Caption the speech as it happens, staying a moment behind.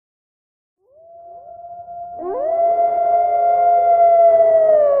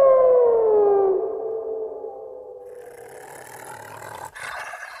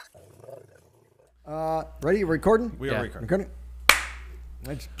Ready? You recording? We are recording. Recording?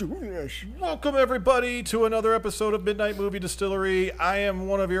 Let's do this. Welcome, everybody, to another episode of Midnight Movie Distillery. I am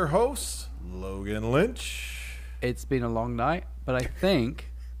one of your hosts, Logan Lynch. It's been a long night, but I think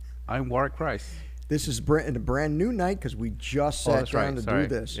I'm Warwick Price. This is a brand new night because we just sat down to do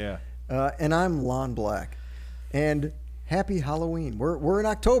this. Yeah. And I'm Lon Black. And happy Halloween. We're in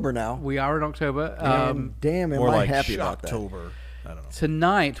October now. We are in October. And damn, am More I like happy about that. Shocktober. I don't know.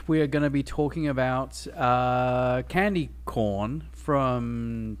 Tonight we are going to be talking about candy corn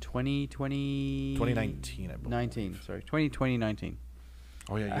from 2019, I believe. 2019.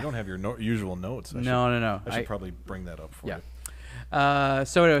 Oh, yeah, you don't have your usual notes. No. I should probably bring that up for you.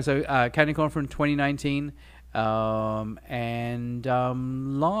 So candy corn from 2019. Lon,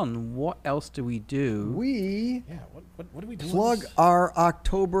 what else do we do? We What do we do? plug our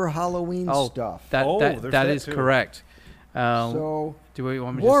October Halloween stuff. That is too. correct. So, do we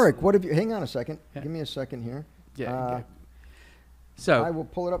want me Warwick, what have you... Hang on a second. Yeah. Give me a second here. Yeah. Okay. I So will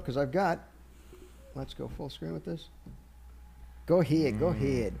pull it up because I've got... Let's go full screen with this. Go ahead. Go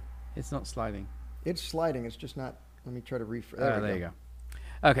ahead. it's not sliding. It's sliding. It's just not... Let me try to refresh. There you go.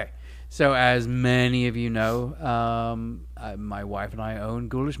 Okay. So as many of you know, my wife and I own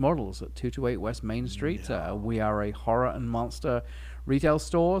Ghoulish Models at 228 West Main Street. We are a horror and monster retail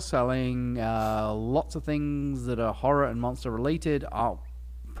store selling lots of things that are horror and monster related, art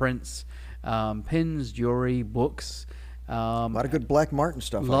prints, pins, jewelry, books. A lot of good Black Martin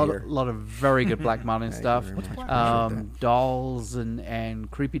stuff out here. A lot of very good Black Martin stuff. Thank you very much. Dolls and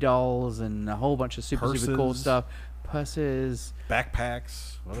creepy dolls and a whole bunch of super cool stuff. Purses,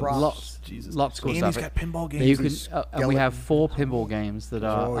 Backpacks. Props. lots of cool Andy's stuff. got pinball That you games. can, and we have 4 pinball games that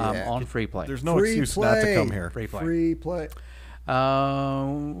are yeah. on free play. There's no Free excuse not to play. come here. Free play. Free play. How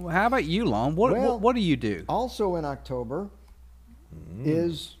about you, Lon? What do you do? Also in October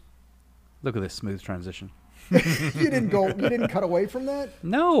is... Look at this smooth transition. You didn't cut away from that?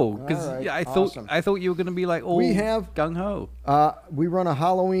 No, because All right, I awesome. thought you were going to be like all We have- gung ho. We run a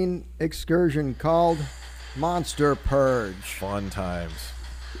Halloween excursion called Monster Purge. Fun times.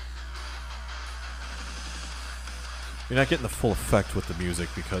 You're not getting the full effect with the music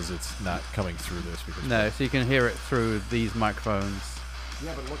because it's not coming through this. No, so you can hear it through these microphones.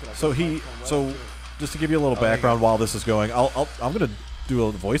 Yeah, but look at So just to give you a little background while this is going, I'm going to do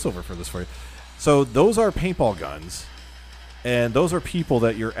a voiceover for this for you. So those are paintball guns, and those are people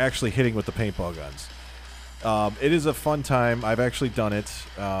that you're actually hitting with the paintball guns. It is a fun time. I've actually done it.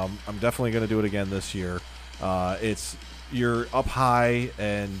 I'm definitely going to do it again this year. You're up high,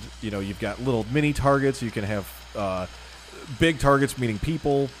 and you've got little mini targets. You can have big targets, meaning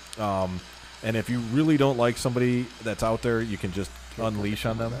people. And if you really don't like somebody that's out there, you can just unleash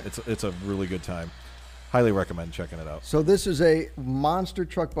on them. It's a really good time. Highly recommend checking it out. So this is a monster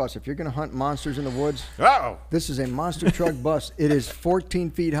truck bus. If you're going to hunt monsters in the woods, this is a monster truck bus. It is 14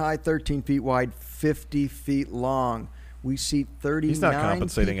 feet high, 13 feet wide, 50 feet long. We seat 39 He's not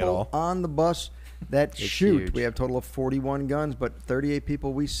compensating at people all. on the bus that shoot. huge. We have a total of 41 guns, but 38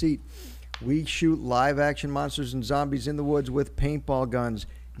 people we seat. We shoot live-action monsters and zombies in the woods with paintball guns.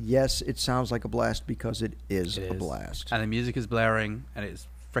 Yes, it sounds like a blast because it is a blast. And the music is blaring, and it's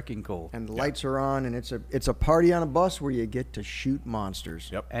freaking cool. And the lights are on, and it's a party on a bus where you get to shoot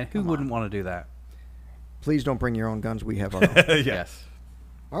monsters. Yep. And who wouldn't want to do that? Please don't bring your own guns. We have our own. Yes.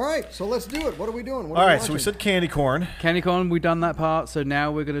 All right, so let's do it. What are we doing? What All are we right, so we watching? said candy corn. Candy corn, we've done that part, so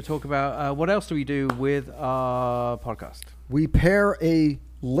now we're going to talk about what else do we do with our podcast? We pair a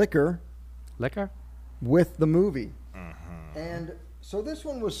liquor Liquor? with the movie. And so this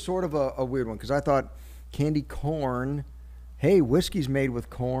one was sort of a weird one because I thought candy corn, hey, whiskey's made with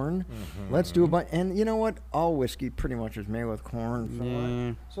corn. Let's do a bunch. And you know what? All whiskey pretty much is made with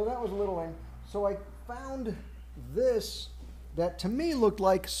corn. So that was a little lame. So I found this that to me looked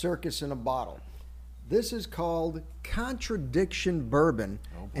like circus in a bottle. This is called Contradiction Bourbon.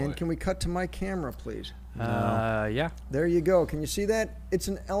 Oh, boy. And can we cut to my camera, please? Yeah. There you go. Can you see that? It's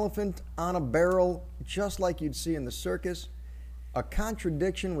an elephant on a barrel, just like you'd see in the circus. A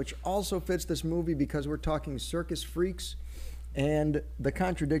contradiction, which also fits this movie because we're talking circus freaks, and the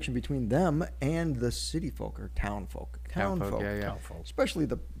contradiction between them and the city folk or town folk. Town folk, yeah. Especially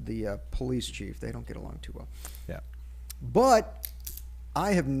the police chief. They don't get along too well. Yeah. But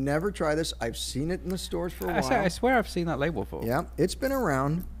I have never tried this. I've seen it in the stores for a while. I swear I've seen that label before. Yeah, it's been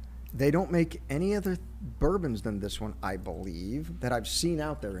around. They don't make any other bourbons than this one, I believe, that I've seen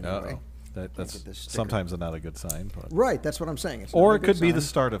out there anyway. That's get this sticker. sometimes not a good sign. But. Right, that's what I'm saying. It's Or not a it good could be the sign.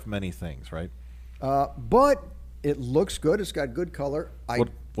 start of many things, right? But it looks good. It's got good color.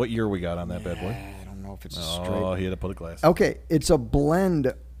 What year we got on that bad boy? I don't know if it's Oh, straight. he had to put a glass. Okay, it's a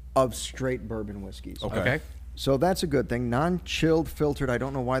blend of straight bourbon whiskeys. Okay. So that's a good thing. Non-chilled, filtered. I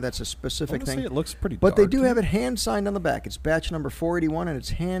don't know why that's a specific thing. It looks pretty But they dark do to have me. it hand signed on the back. It's batch number 481, and it's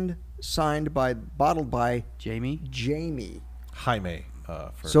hand signed bottled by Jamie. Jaime.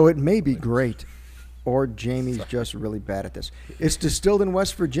 So it may be great, or Jamie's just really bad at this. It's distilled in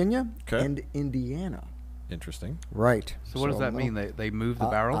West Virginia and Indiana. Interesting. Right. So what does that mean? They move the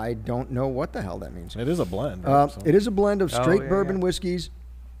barrel? I don't know what the hell that means. It is a blend. Right? It is a blend of straight bourbon whiskeys.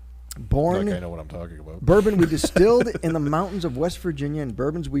 Born, like I know what I'm talking about. bourbon we distilled in the mountains of West Virginia, and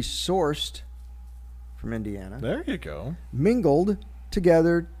bourbons we sourced from Indiana. There you go. Mingled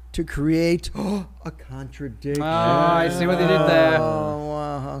together to create a contradiction. Oh, I see what they did there. Oh,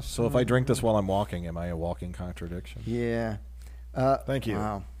 wow. So if I drink this while I'm walking, am I a walking contradiction? Yeah. Thank you.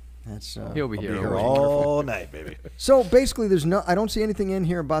 Wow. That's He'll be I'll here. be here all night, baby. So basically, I don't see anything in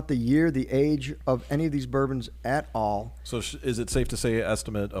here about the year, the age of any of these bourbons at all. So is it safe to say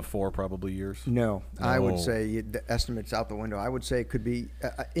estimate of 4 probably years? No, I would No. say the estimate's out the window. I would say it could be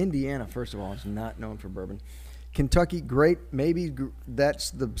Indiana. First of all, is not known for bourbon. Kentucky, great. Maybe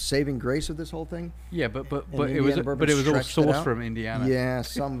that's the saving grace of this whole thing. Yeah, but it Indiana was bourbon but it was all stretched it sourced out. from Indiana. Yeah,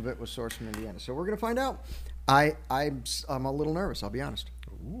 some of it was sourced from Indiana. So we're gonna find out. I'm a little nervous. I'll be honest.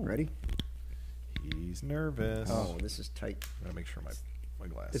 Ooh. Ready? He's nervous. Oh, this is tight. I'm gonna make sure my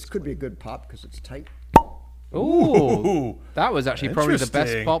glass. This could be a good pop because it's tight. Ooh, that was actually probably the best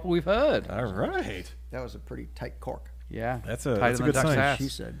Interesting. pop we've heard. All right. That was a pretty tight cork. Yeah, That's tighter a than good duck's sign. ass. She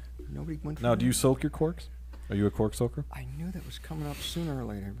said. Nobody went for Now, that. do you soak your corks? Are you a cork soaker? I knew that was coming up sooner or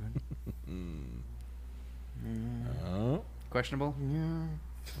later, but Oh. Questionable. yeah.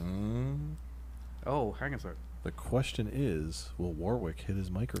 Oh, hang on a sec. The question is, will Warwick hit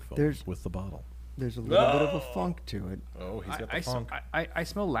his microphone There's- with the bottle? There's a little bit of a funk to it. Oh, he's got I, the funk. I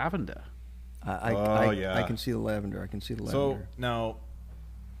smell lavender. Yeah. I can see the lavender. I can see the So lavender. now,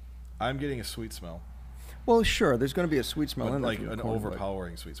 I'm getting a sweet smell, Well, sure. There's going to be a sweet smell but in there like from the an corn, but-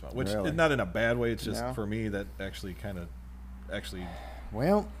 overpowering sweet smell, which Really? is not in a bad way. It's just No? for me that actually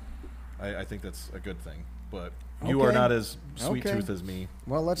Well, I think that's a good thing. But you are not as sweet Okay. tooth as me.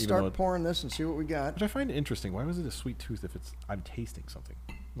 well, let's even though start pouring this and see what we got. Which I find interesting. Why was it a sweet tooth if I'm tasting something?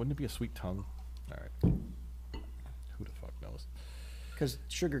 Wouldn't it be a sweet tongue? All right. Who the fuck knows? Because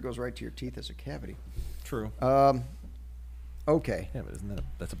sugar goes right to your teeth as a cavity. True. Okay. Yeah, but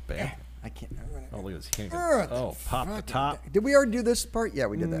that's a bad thing. I can't. Oh, look at this. He can't Ugh, even, oh, pop the fucking- top. Did we already do this part? Yeah,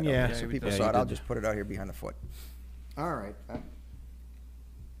 we did that. Yeah. Okay, so Yeah, we people did. saw Yeah, it. you I'll did. just put it out here behind the foot. All right. All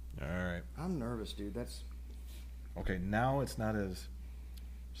right. I'm nervous, dude. That's. Okay, now it's not as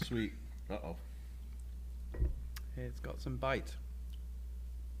sweet. Uh-oh. It's got some bite.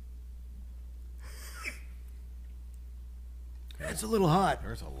 That's a little hot.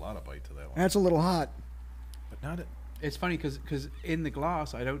 There's a lot of bite to that one. That's a little hot. But not it. It's funny because in the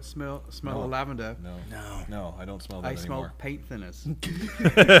glass I don't smell No. the lavender. No, I don't smell that I smell anymore. paint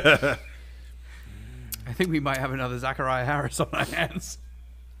thinners. I think we might have another Zachariah Harris on our hands.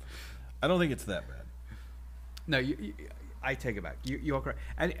 I don't think it's that bad. No, I take it back. You're correct,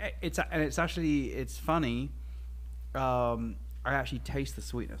 and it's actually funny. I actually taste the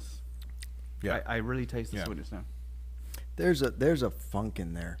sweetness. Yeah. I really taste the Yeah. sweetness now. There's a funk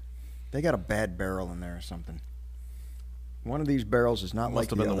in there. They got a bad barrel in there or something. One of these barrels is not Must like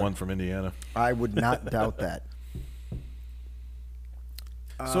have been the other. one from Indiana. I would not doubt that.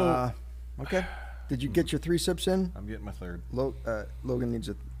 So- okay. Did you get your 3 sips in? I'm getting my third. Logan needs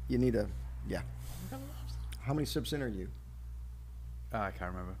you need a, yeah. How many sips in are you? I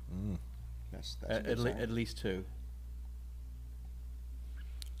can't remember. That's a good sign. At least 2.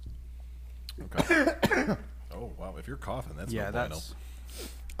 Okay. Oh, wow. If you're coughing, that's Yeah, no bueno.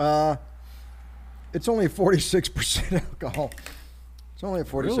 that's. It's only 46% alcohol. It's only a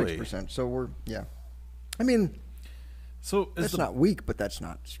 46%. Really? So we're, yeah. I mean, So is that's not weak, but that's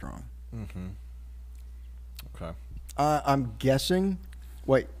not strong. Okay. I'm guessing.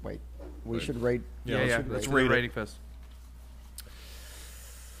 Wait. We should rate. Yeah, Yeah, let's let's rate do the it. rating first.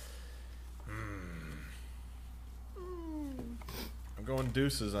 I'm going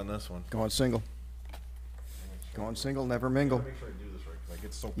deuces on this one. Going single. Going single, never mingle. Make sure I do this right, 'cause I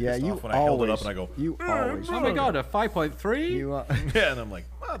get so Yeah, pissed you off when I held always. it up and I go, You always. Oh my god, a 5.3. You, yeah, and I'm like,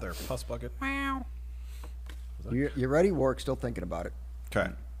 mother puss bucket. you ready? Warwick still thinking about it. Okay.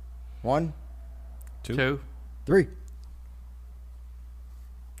 1, 2. 3.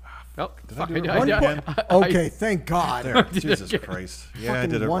 Oh, Did fuck, I do it I- wrong I- again? Okay, thank God. There, Jesus Christ. Yeah, I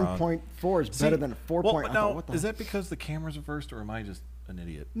did it wrong. 1.4 is better than 4. Well, I thought, now, what the is that because the camera's reversed, or am I just an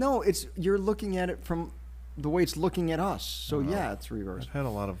idiot? No, you're looking at it from the way it's looking at us. So yeah, it's reversed. I've had a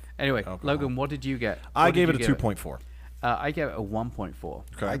lot of Anyway, alcohol. Logan, what did you get? I What did gave you it a give 2.4. I gave it a 1.4.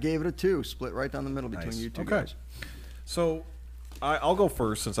 Okay. I gave it a 2, split right down the middle between Nice. you two Okay. guys. So I'll go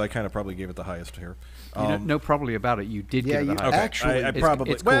first since I kind of probably gave it the highest here. You don't know probably about it. You did Yeah, give it you the highest. Okay. actually. I It's-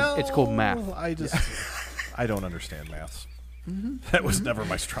 probably it's called math. I just I don't understand maths. That was never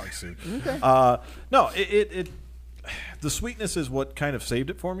my strong suit. Okay. No, it the sweetness is what kind of saved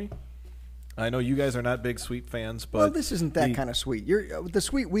it for me. I know you guys are not big sweet fans, but Well, this isn't that kind of sweet. The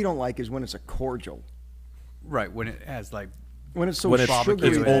sweet we don't like is when it's a cordial. Right, when it has like When it's so when it's, sugary.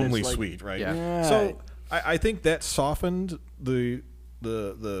 it's that only like- sweet, right? Yeah. So I think that softened the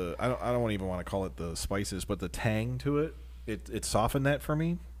I don't even want to call it the spices, but the tang to it. It softened that for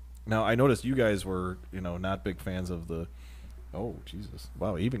me. Now I noticed you guys were not big fans of the. Oh Jesus!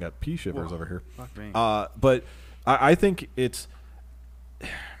 Wow, he even got pea shivers over here. fuck me. But I think it's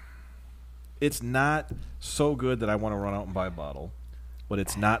not so good that I want to run out and buy a bottle, but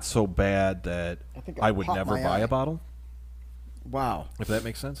it's not so bad that I think I I would popped never my buy eye. a bottle. Wow. If that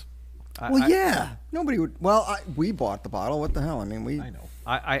makes sense. Well, yeah. Nobody would. Well, we bought the bottle. What the hell? I mean, I know.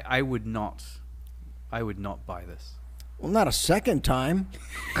 I would not buy this. Well, not a second time.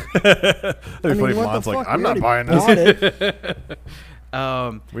 That'd be funny if what Lon's the like, fuck? I'm We not already buying this. bought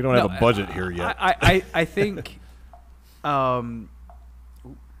it. We don't have a budget here yet. I think.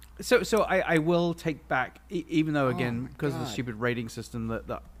 So I will take back, even though again my because of the God. stupid rating system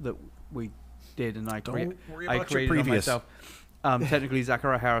that we did and I Don't worry I about your created on previous. myself. Technically,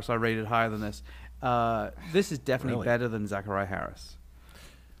 Zachariah Harris I rated higher than this. This is definitely Really? better than Zachariah Harris.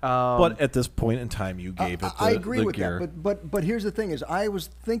 But at this point in time, you gave it the I agree the with gear. that, but here's the thing: is I was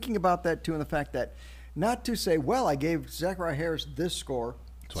thinking about that too, and the fact that not to say, well, I gave Zachariah Harris this score,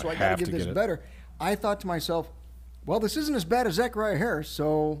 So so I I got to have give to this get it. better. I thought to myself, well, this isn't as bad as Zachariah Harris,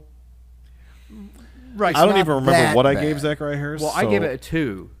 so Right. I don't not even remember that what I bad. gave Zachariah Harris. Well, I gave it a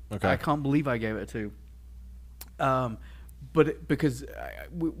 2. Okay. I can't believe I gave it a 2. Because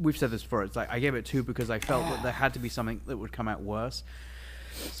we've said this before, it's like I gave it 2 because I felt that there had to be something that would come out worse.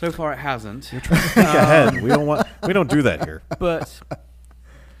 So far, it hasn't. Think ahead. We don't do that here. But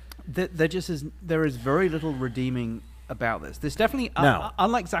there is very little redeeming about this. There's definitely Now-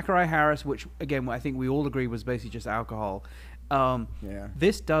 unlike Zachariah Harris, which again I think we all agree was basically just alcohol. Yeah.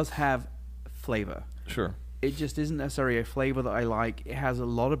 This does have flavor. Sure. It just isn't necessarily a flavor that I like. It has a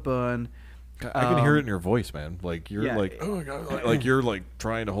lot of burn. I can hear it in your voice, man. Like you're yeah. like, oh my god, like you're like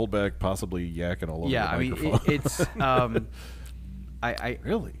trying to hold back, possibly yakking all over Yeah, the I mean microphone. it's. I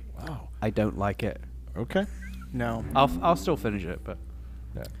really? Wow. I don't like it. Okay. no. I'll still finish it, but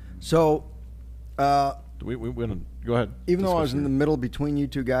Yeah. So, We go ahead. even though I Discuss was in your- the middle between you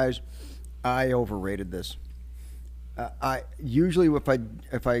two guys, I overrated this. I usually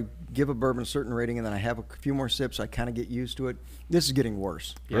if I give a bourbon a certain rating and then I have a few more sips, I kind of get used to it. This is getting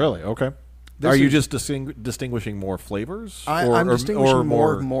worse. Really? Okay. This Are you is- just distinguishing more flavors? I'm or distinguishing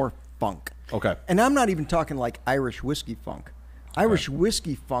more funk. Okay. And I'm not even talking like Irish whiskey funk. Irish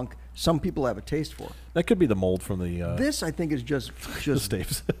whiskey funk, some people have a taste for. That could be the mold from the This, I think, is just the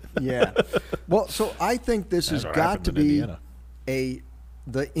Staves. yeah. Well, so I think this has what got happened to in be Indiana.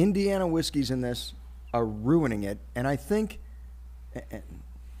 the Indiana whiskeys in this are ruining it, and I think, and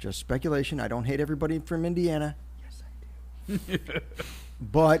just speculation. I don't hate everybody from Indiana. Yes, I do.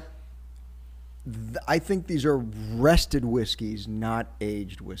 But I think these are rested whiskeys, not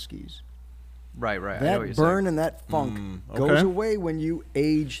aged whiskeys. right. I know what That you're burn saying. and that funk okay. goes away when you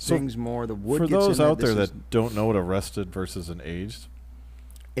age So things more. The wood For gets those in out there This is that don't know what a rested versus an aged,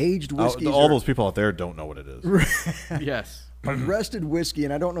 aged whiskeys, all are- those people out there don't know what it is. Yes. a rested whiskey,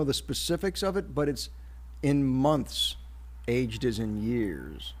 and I don't know the specifics of it, but it's in months. Aged is in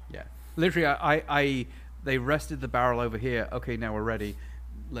years. Yeah. Literally, they rested the barrel over here. Okay, now we're ready.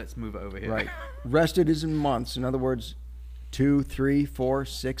 Let's move it over here. Right. Rested is in months. In other words, 2, 3, 4,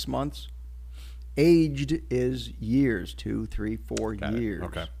 6 months. Aged is years. 2, 3, 4 Got it. years.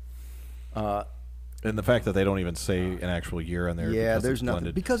 Okay. And the fact that they don't even say an actual year on there. Yeah, because there's it's nothing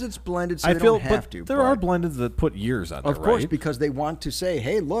blended. because it's blended, so I they feel, don't have but to. there are blendeds that put years on there, of course, right? because they want to say,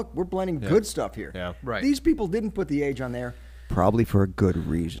 "Hey, look, we're blending good stuff here." Yeah. Right. These people didn't put the age on there, probably for a good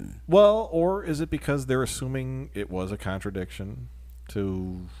reason. Well, or is it because they're assuming it was a contradiction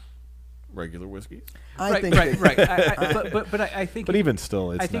to regular whiskeys? I think Right. But I think. But even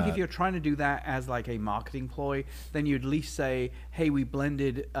still, it's I think not. if you're trying to do that as like a marketing ploy, then you at least say, "Hey, we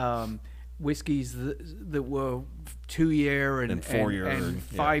blended whiskeys that were 2-year and 4-year and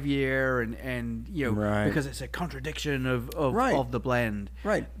yeah. 5-year and Right. because it's a contradiction of Right. of the blend."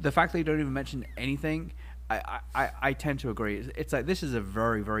 Right. The fact that you don't even mention anything, I tend to agree. It's like this is a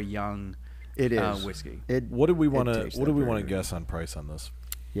very very young it is whiskey. What do we it want to? tastes What do that we very want to good. guess on price on this?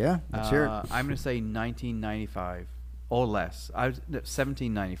 Yeah, let's hear it. I'm going to say 1995. or less. I was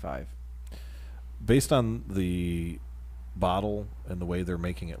 $17.95. Based on the bottle and the way they're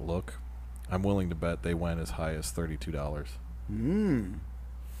making it look, I'm willing to bet they went as high as $32.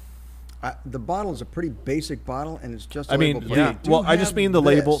 The bottle is a pretty basic bottle, and it's just. I mean, labeled, but they do well, I just have mean the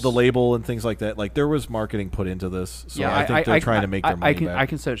this. label, and things like that. Like there was marketing put into this, so I think they're trying to make their money back. I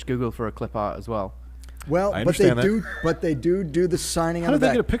can search Google for a clip art as well. Well, I but they understand that. do. But they do the signing How on did the they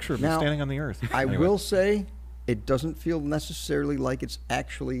back. get a picture of me Now, standing on the earth? I Anyway. will say, it doesn't feel necessarily like it's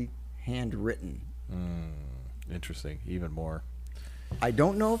actually handwritten. Interesting, even more. I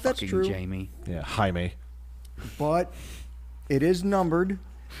don't know if that's Fucking true, Jamie. Yeah, Jaime. but it is numbered.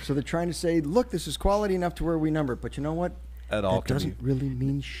 So they're trying to say, look, this is quality enough to where we number it. But you know what? That all can doesn't be. really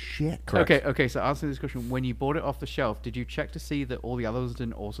mean shit. Correct. Okay. So answer this question: when you bought it off the shelf, did you check to see that all the others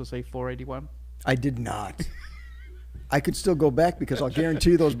didn't also say 481? I did not. I could still go back because I'll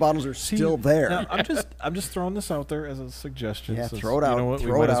guarantee you those bottles are still there. Now, I'm just throwing this out there as a suggestion. Yeah, since, throw it out. You know what,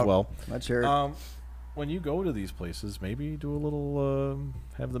 Throw we might it as out. well. Let's hear it. When you go to these places, maybe do a little,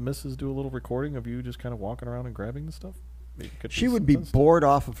 have the missus do a little recording of you just kind of walking around and grabbing the stuff. Maybe could She be would be something. bored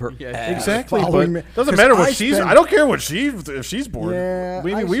off of her. Yeah, ass Exactly, following but me. doesn't 'Cause matter what she's. spend- I don't care what if she's bored. Yeah,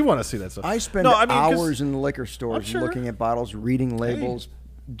 we want to see that stuff. I spend No, I mean, 'cause hours in the liquor stores sure. looking at bottles, reading labels,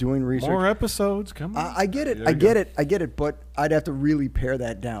 doing research. more episodes. Come on. I get it. There I you get go. it. I get it. But I'd have to really pare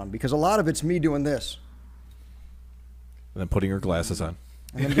that down because a lot of it's me doing this And then putting her glasses on.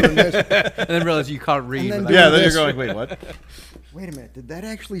 and then doing this. And then realize you can't read. then without- do Yeah, then you're this. going. Wait, what? Wait a minute. Did that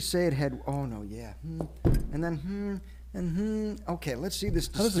actually say it had? Oh no. Yeah. And then and Okay. Let's see this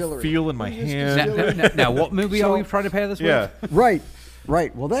How does distillery. it feel in my Look at this hand? distillery. Now, what movie So- are we trying to pair this Yeah. with? Right.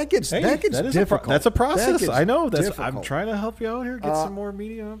 Right. Well, that gets Hey, that gets that is difficult. that's a process. That gets I know. I'm difficult. trying to help you out here. Get some more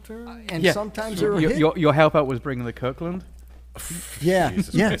media up there. And Yeah. sometimes they're a hit. Your help out was bringing the Kirkland. Yeah.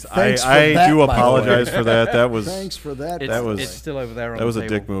 Jesus Yeah. Christ. Thanks for I that, do by the way. apologize for that. That was Thanks for that. It's, was- it's still over there on that was the a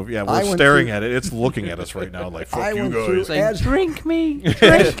table. dick move. Yeah, I we're went staring through- at it. It's looking at us right now like fuck I you went through guys. Saying, as drink me,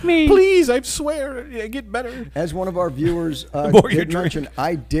 drink me. Please, I swear, yeah, get better. As one of our viewers more you did drink. mention,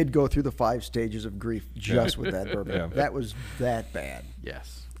 I did go through the 5 stages of grief just with that bourbon. Yeah. That was that bad.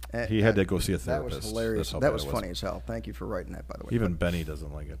 Yes. He had to go see a That therapist. was hilarious. That's how That bad was it funny as hell. Thank you for writing that, by the way. Even Benny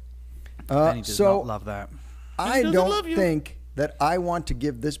doesn't like it. Benny does so not love that. I doesn't don't love you. think that I want to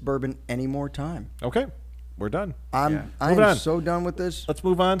give this bourbon any more time. Okay, we're done. I'm Yeah. I'm Move on. so done with this. Let's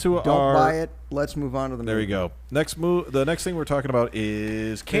move on to Don't our. buy it. Let's move on to the There movie. you go. The next thing we're talking about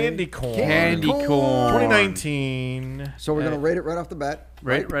is candy corn. Candy corn. 2019. So we're gonna rate it right off the bat.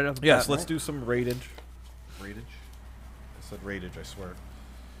 Right off the Yes, bat. let's do some ratage. Ratage. I said ratage. I swear.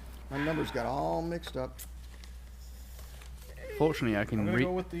 My numbers got all mixed up. Fortunately, I I'm can gonna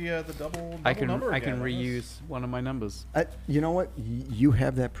go with the double number I again can on this. reuse one of my numbers. You know what? You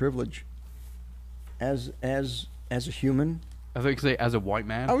have that privilege. As a human, I thought you could say as a white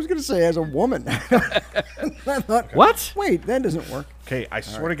man. I was gonna say as a woman. I thought, What? Wait, that doesn't work. Okay, I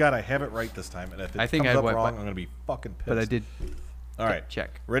swear to God, I have it right this time, and if it I think comes I up went wrong, back- I'm gonna be fucking pissed. But I did All right,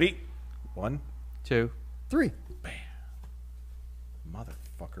 check. ready? 1, 2. 3.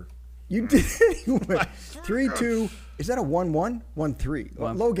 motherfucker. You did. You went 3, 2. Is that a 1-1?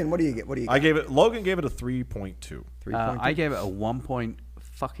 1-3. Logan, what do you get? What do you get? Logan gave it a 3.2. 3.2. I gave it a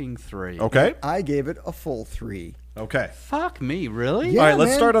 1.3. Okay. I gave it a full 3. Okay. Fuck me, really? Yeah, All right, let's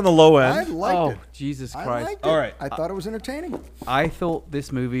man. start on the low I end. liked Oh, it. Jesus I Christ. liked it. All right. I thought it was entertaining. I thought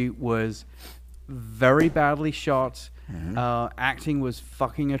this movie was very badly shot. Acting was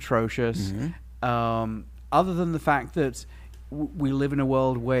fucking atrocious. Other than the fact that we live in a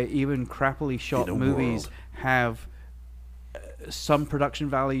world where even crappily shot movies have some production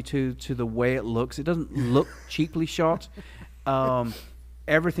value to the way it looks. It doesn't look cheaply shot.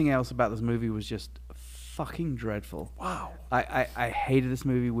 Everything else about this movie was just fucking dreadful. Wow. I hated this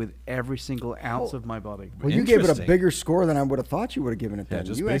movie with every single ounce of my body. Well, you gave it a Interesting. bigger score than I would have thought you would have given it. Yeah, Then.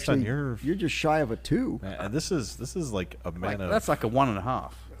 just you based on actually, you're just shy of a 2. Man, this is like a man of That's like a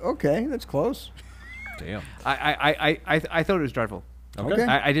 1.5. Okay, that's close. damn. I thought it was dreadful. Okay.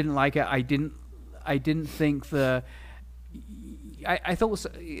 I didn't like it. I didn't think the. I thought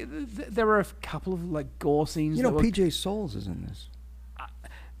there were a couple of like gore scenes. You know, that were, PJ Souls is in this.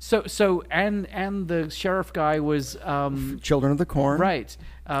 and the sheriff guy was Children of the Corn. right.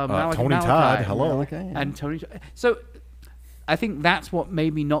 Tony Todd, hello. Malachi, yeah. And Tony. So I think that's what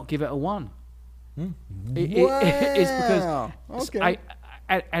made me not give it a 1. It's because Wow. Okay.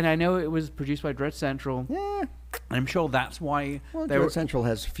 I know it was produced by Dread Central. Yeah. And I'm sure that's why Well, they were Dread Central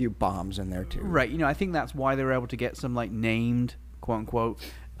has a few bombs in there too. right. You know, I think that's why they were able to get some like named quote unquote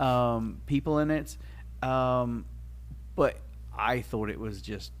people in it. But I thought it was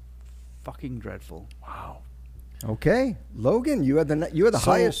just fucking dreadful. Wow. Okay, Logan, you had the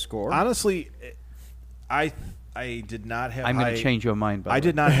highest score. Honestly, I did not have. I'm going to change your mind. I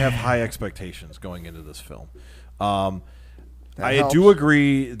did not have high expectations going into this film. I helps. do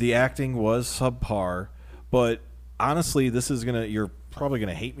agree the acting was subpar, but honestly, you're probably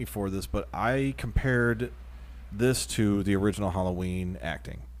gonna hate me for this, but I compared this to the original Halloween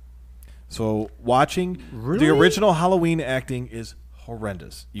acting. So watching the original Halloween acting is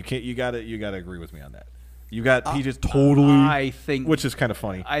horrendous. You gotta agree with me on that. You got PJ's totally, which is kind of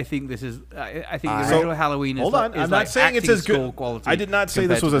funny. I think this is. I think the original Halloween is. Hold on, I'm not saying it's as good. Quality I did not say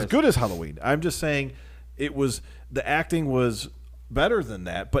this was as good as Halloween. I'm just saying the acting was better than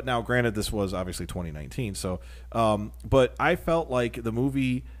that. But now, granted, this was obviously 2019. So, but I felt like the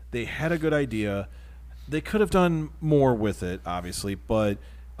movie, they had a good idea. They could have done more with it, obviously, but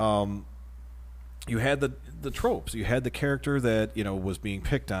you had the tropes. You had the character that was being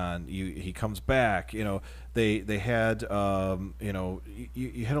picked on. He comes back. They had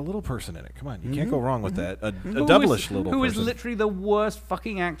you had a little person in it. Come on, you can't go wrong with that. A devilish little person. Who is literally the worst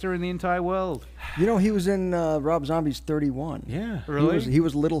fucking actor in the entire world. He was in Rob Zombie's 31. Yeah, really. He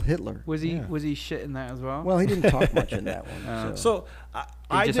was Little Hitler. Was he shit in that as well? Well, he didn't talk much in that one. So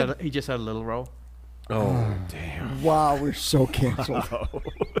he just had a little role. Oh damn! Wow, we're so canceled.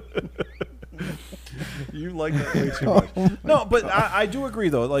 You like that way too much. No, but I do agree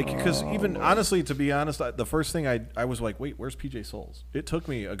though, because even honestly, to be honest, the first thing I was like, wait, where's PJ Souls? It took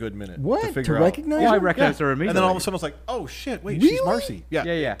me a good minute to figure out. Recognize I her? recognized her immediately. And then all of a sudden I was like, oh shit, wait, Really? she's Marcy. Yeah.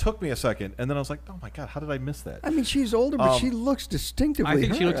 It took me a second, and then I was like, oh my god, how did I miss that? I mean, she's older, but she looks distinctively. I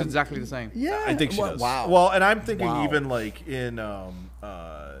think she her. looks exactly the same. Yeah, I think she does. Wow. Well, and I'm thinking even like in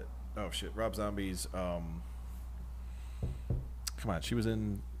Rob Zombie's come on,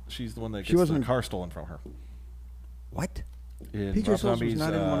 she's the one that gets the car stolen from her. What? PJ Souls was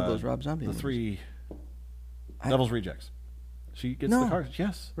not in one of those Rob Zombie the movies. three Devil's Rejects. She gets the car.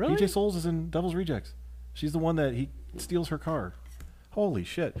 Yes. Really? PJ Souls is in Devil's Rejects. She's the one that he steals her car. Holy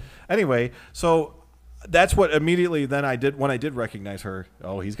shit. Anyway, so that's what immediately then I did when I did recognize her.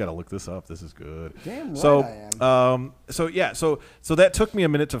 Oh, he's got to look this up. This is good. Damn right I am. So that took me a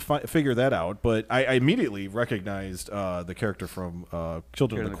minute to figure that out, but I immediately recognized the character from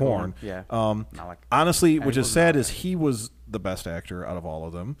Children of the Corn. Yeah. Honestly, which is sad, is he was the best actor out of all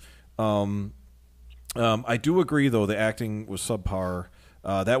of them. I do agree though the acting was subpar.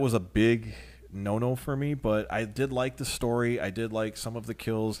 That was a big no-no for me, but I did like the story. I did like some of the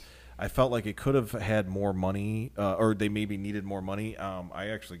kills. I felt like it could have had more money, or they maybe needed more money. I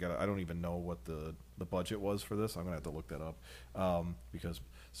actually I don't even know what the budget was for this. I'm going to have to look that up because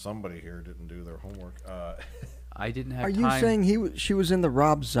somebody here didn't do their homework. I didn't have Are time. you saying she was in the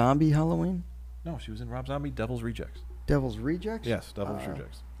Rob Zombie Halloween? No, she was in Rob Zombie Devil's Rejects. Devil's Rejects? Yes, Devil's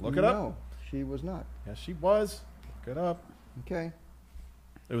Rejects. Look it up. No, she was not. Yes, she was. Look it up. Okay.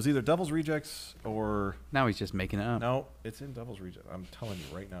 It was either Devil's Rejects or... Now he's just making it up. No, it's in Devil's Rejects. I'm telling you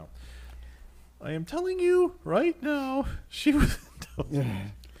right now. I am telling you right now. She was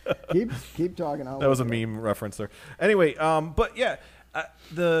in Devil's keep talking. That was a meme reference there. Anyway, but yeah,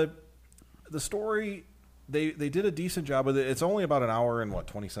 the story, they did a decent job with it. It's only about an hour and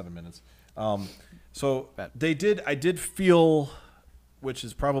 27 minutes. So I did feel, which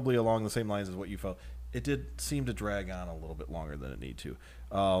is probably along the same lines as what you felt, it did seem to drag on a little bit longer than it needed to.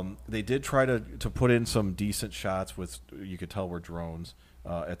 They did try to put in some decent shots with, you could tell were drones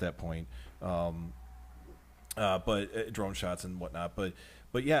at that point, but drone shots and whatnot. But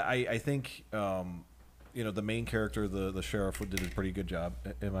yeah, I think the main character, the sheriff, did a pretty good job.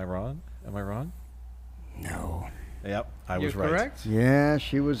 Am I wrong? No. Yep, I was You're right. correct? Yeah,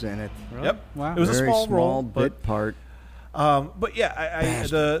 she was in it. Really? Yep. Wow. It was Very a small role, bit part. but yeah, I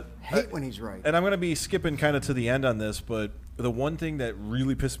hate when he's right. And I'm going to be skipping kind of to the end on this, but the one thing that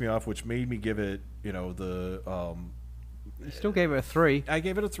really pissed me off, which made me give it, the You still gave it a 3. I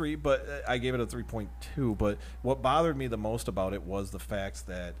gave it a 3, but I gave it a 3.2. But what bothered me the most about it was the fact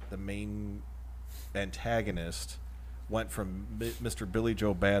that the main antagonist went from Mr. Billy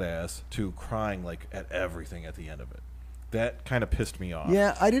Joe Badass to crying like at everything at the end of it. That kind of pissed me off.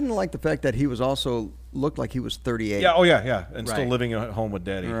 Yeah, I didn't like the fact that he was also looked like he was 38. Yeah, yeah, and still Right. living at home with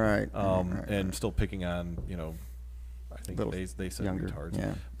Daddy. Right. And still picking on, I think Little they said younger, retards.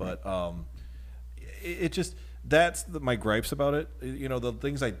 yeah. But it just, that's my gripes about it. The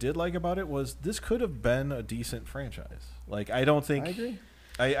things I did like about it was this could have been a decent franchise. Like, I don't think...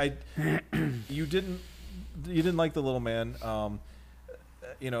 I agree. You didn't like the little man.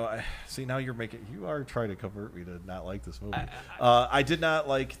 I see now you are trying to convert me to not like this movie. I did not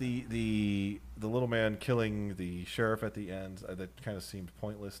like the little man killing the sheriff at the end. That kind of seemed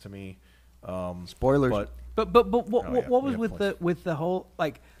pointless to me. Spoilers. But But what yeah, what was yeah, with points. the whole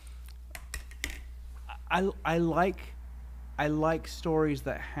like? I like stories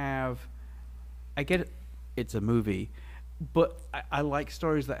that have. I get it, it's a movie, but I like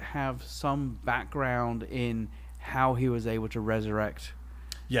stories that have some background in how he was able to resurrect.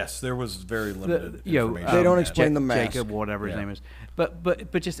 yes, there was very limited You know, information. They don't on that. explain the mask. Jacob, whatever his Yeah. name is,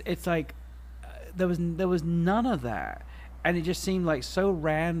 but just it's like there was none of that, and it just seemed like so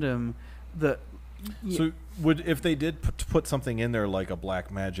random that. So would if they did put something in there like a black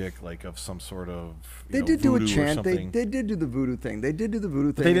magic, like of some sort of They did do a voodoo or chant. They something, did do the voodoo thing. They did do the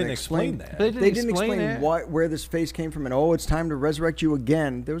voodoo thing. they and didn't explain that. They didn't They didn't explain explain it. why, where this face came from, and it's time to resurrect you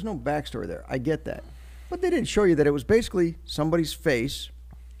again. There was no backstory there. I get that, but they didn't show you that it was basically somebody's face,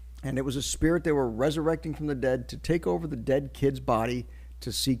 and it was a spirit they were resurrecting from the dead to take over the dead kid's body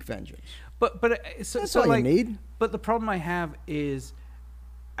to seek vengeance. But so, That's so all like, you need. But the problem I have is,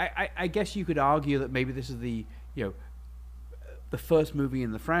 I guess you could argue that maybe this is the the first movie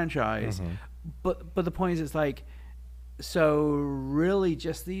in the franchise, but the point is, it's like, so really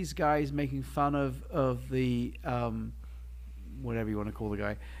just these guys making fun of the whatever you want to call the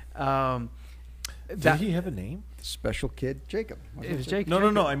guy. Did he have a name? Special kid Jacob. It was Jake.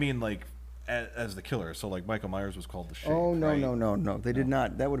 No. I mean, like as the killer. So like Michael Myers was called the Shade. Oh no, right? no! They did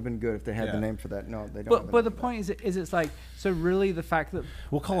not. That would have been good if they had Yeah. the name for that. No, they don't. have a But name the for that. point is it's like, so really the fact that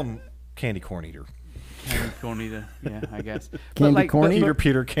We'll call him Candy Corn Eater. Candy Corn Eater, yeah, I guess. Candy Corn Eater?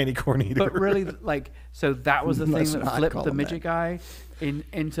 Peter Candy Corn Eater. But really, like, so that was the thing Let's that not flipped call the him midget that. guy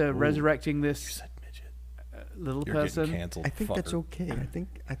into resurrecting You this said midget. little You're person. getting canceled. I think that's fucker. okay.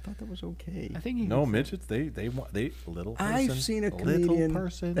 I thought that was okay. I think he No can- midgets. They want little person. I've seen a little comedian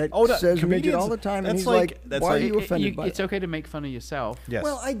person. that no, says midget comedians- all the time, and that's he's like, that's "Why are like- you offended by it's that?" okay to make fun of yourself. Yes.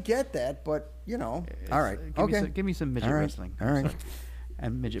 Well, I get that, but all right, okay. Give me some midget All right. wrestling. All right.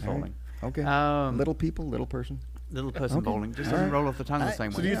 And midget All right. bowling. Okay. Little people, little person. Little person Okay. bowling just All doesn't right. roll off the tongue the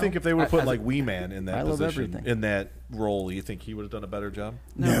same So way. do you Yeah. think if they would have put As- like Wee Man in I that love position, everything. in that role, you think he would have done a better job?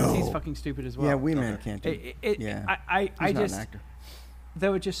 No, he's No. fucking stupid as well. Yeah, Wee Man can't do. Yeah. I He's not just an actor. there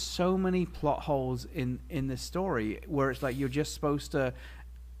were just so many plot holes in this story where it's like you're just supposed to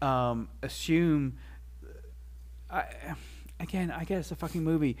assume. Again, I get it's a fucking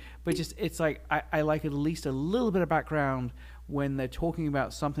movie, but just it's like I like at least a little bit of background when they're talking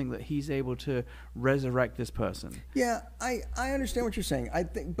about something that he's able to resurrect this person. Yeah, I understand what you're saying. I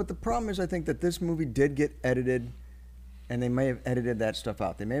think, but the problem is, I think that this movie did get edited, and they may have edited that stuff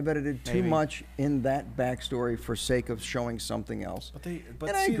out. They may have edited too Maybe. much in that backstory for sake of showing something else. But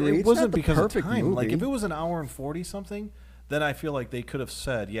And I see, agree, it it's wasn't not the because of perfect time. Like movie. if it was an hour and 40 something, then I feel like they could have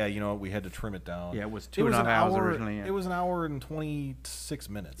said, yeah, you know, we had to trim it down. Yeah, it was 2.5 hours originally, yeah. It was an hour and 26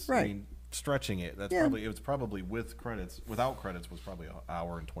 minutes. I Right. mean, stretching it. That's Yeah. probably it was probably with credits. Without credits was probably an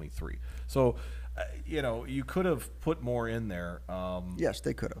hour and 23. So, you know, you could have put more in there. Yes,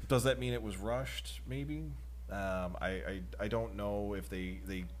 they could have. Does that mean it was rushed? Maybe. I don't know if they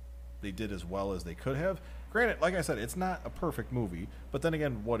did as well as they could have. Granted, like I said, it's not a perfect movie. But then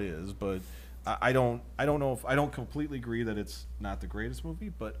again, what is? But I don't know if I don't completely agree that it's not the greatest movie.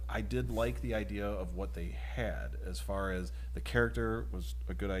 But I did like the idea of what they had as far as the character was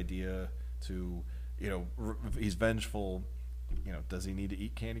a good idea. To he's vengeful. You know, does he need to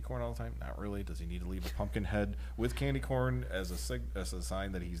eat candy corn all the time? Not really. Does he need to leave a pumpkin head with candy corn as a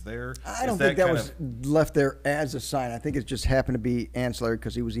sign that he's there? I don't think that was left there as a sign. I think it just happened to be ancillary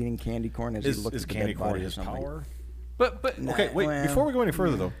because he was eating candy corn as he looked is at the candy dead corn body or his something. power? But Okay, wait. well, Before we go any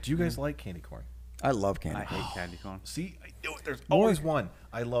further, though, do you guys like candy corn? I love candy I corn. hate candy corn. See, I knew it. There's always one.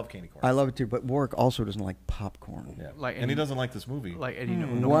 I love candy corn. I love it too, but Warwick also doesn't like popcorn. Yeah. Like and he any- doesn't like this movie. Like Eddie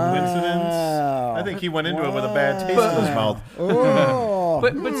no, Wow. Coincidence? I think he went into it with a bad taste in his mouth. Oh,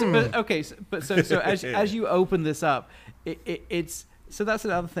 but okay, so as you open this up, it's so that's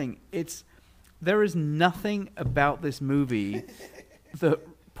another thing. There is nothing about this movie that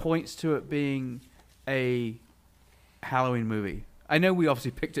points to it being a Halloween movie. I know we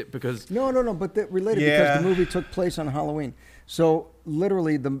obviously picked it because no, but that related Yeah. because the movie took place on Halloween. So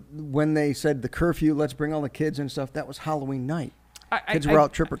literally, when they said the curfew, let's bring all the kids and stuff, that was Halloween night. Kids were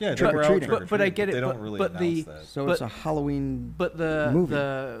out trick or Yeah, they were out treating. trick-or-treating, But I get it, They don't but- really but announce the- that. So But- it's a Halloween but the movie.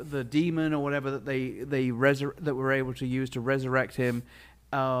 the demon or whatever that that were able to use to resurrect him,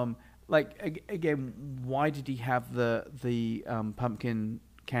 again, why did he have the pumpkin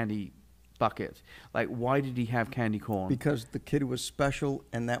candy bucket? Like, why did he have candy corn? Because the kid was special,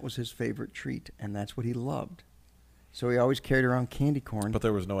 and that was his favorite treat, and that's what he loved. So he always carried around candy corn. But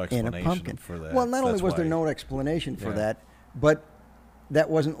there was no in a explanation pumpkin for that. Well, not only That's was there why. no explanation for Yeah. that, but that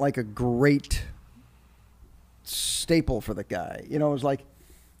wasn't like a great staple for the guy. You know, it was like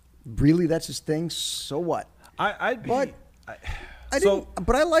really that's his thing. So what? I'd be. But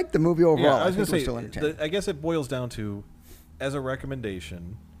I liked the movie overall. Yeah, I was going to say. I guess it boils down to, as a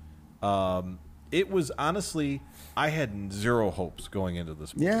recommendation, it was honestly, I had zero hopes going into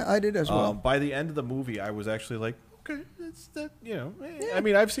this movie. Yeah, I did as well. By the end of the movie, I was actually like, okay, it's that, I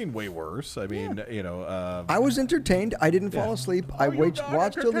mean, I've seen way worse. I mean, I was entertained. I didn't fall asleep. I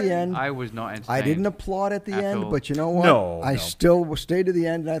watched till the end. I was not entertained. I didn't applaud at the end, all. but you know what? No, I still stayed to the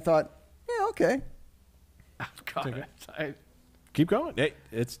end, and I thought, yeah, okay. Oh, God. Keep going. Hey,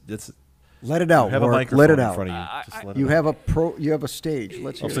 it's. Let it out. You have a Mark. microphone Let it in out. front of you. Just let it You out. have a stage.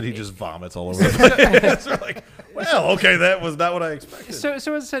 Let's hear All of a sudden, it. he just vomits all over the place. We're like, well, okay, that was not what I expected. So as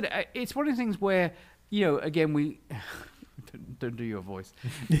I said, it's one of the things where, again, we don't do your voice.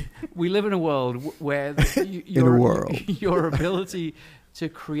 We live in a world where your ability to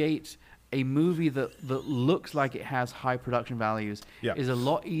create a movie that looks like it has high production values is a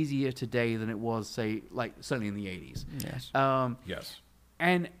lot easier today than it was, say, like certainly in the 80s. Yes. Yes.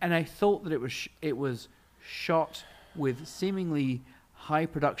 And I thought that it was shot with seemingly high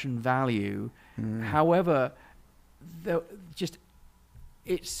production value. However,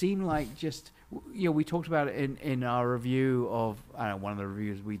 it seemed like we talked about it in our review of one of the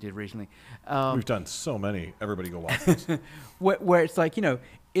reviews we did recently. We've done so many. Everybody go watch this. where it's like,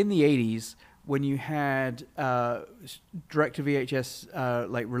 in the 80s, when you had direct-to-VHS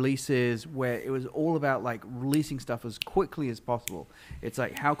like releases where it was all about like releasing stuff as quickly as possible. It's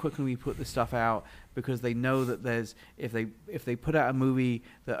like, how quickly can we put this stuff out, because they know that if they put out a movie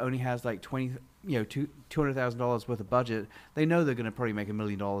that only has like $200,000 worth of budget, they know they're going to probably make $1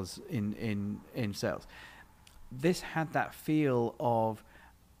 million in sales. This had that feel of,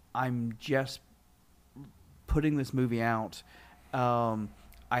 I'm just putting this movie out.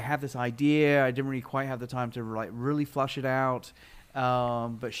 I had this idea. I didn't really quite have the time to like really flush it out.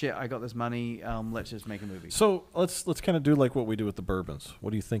 But shit, I got this money. Let's just make a movie. So let's kind of do like what we do with the bourbons.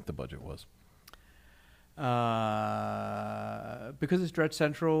 What do you think the budget was? Because it's Dread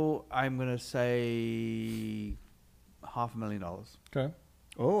Central, I'm gonna say $500,000. Okay.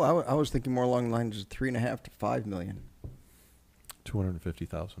 Oh, I was thinking more along the lines of $3.5 to $5 million.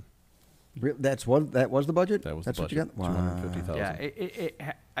 $250,000. That was the budget. That was That's the budget. what you got. Wow. $250,000.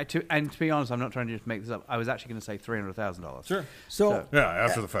 Yeah. And to be honest, I'm not trying to just make this up. I was actually going to say $300,000. Sure. So yeah,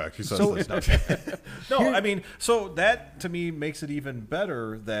 after the fact, he says this. No, I mean, so that to me makes it even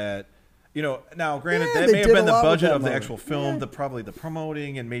better that. Now granted, that they may have did been a the lot with budget that of the movie. actual film, probably the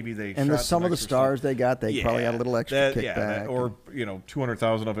promoting, and maybe they and shot some of the extra stars stuff. they got, they probably had a little extra kickback. or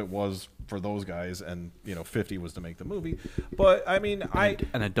 200,000 of it was for those guys, and 50 was to make the movie. But I mean, and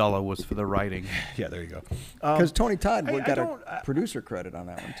 $1 was for the writing. Yeah, there you go. Because Tony Todd got a producer credit on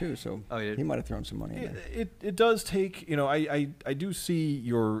that one too, so he might have thrown some money in there. It does take I do see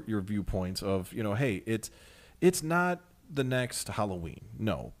your viewpoints of hey, it's not the next Halloween,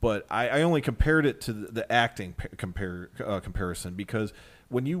 no, but I only compared it to the acting comparison, because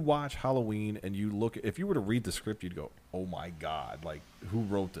when you watch Halloween and you look, if you were to read the script, you'd go, oh my god, like who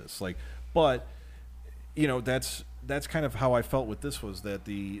wrote this? Like, but that's kind of how I felt with this, was that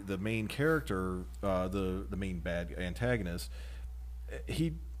the main character, the main bad antagonist,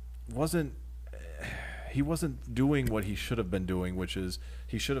 he wasn't doing what he should have been doing, which is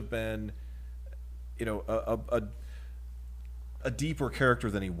he should have been a deeper character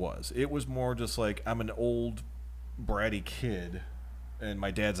than he was. It was more just like, I'm an old bratty kid and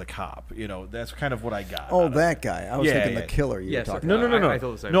my dad's a cop. That's kind of what I got. Oh, that guy. I was thinking the killer you were talking about. No. I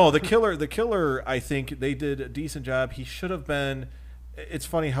thought the same. No, the killer, I think they did a decent job. He should have been. It's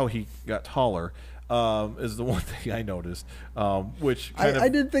funny how he got taller, is the one thing I noticed. Which I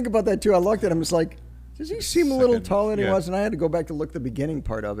did think about that too. I looked at him, it's like, does he seem a little taller than he was? And I had to go back to look at the beginning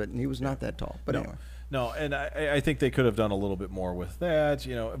part of it, and he was not that tall. But anyway. No, and I think they could have done a little bit more with that,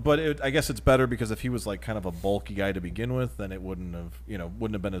 But I guess it's better, because if he was like kind of a bulky guy to begin with, then it wouldn't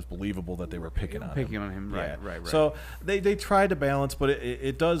have been as believable that they were picking on him. Right. So they tried to balance, but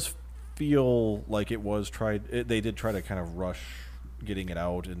it does feel like it was tried. They did try to kind of rush getting it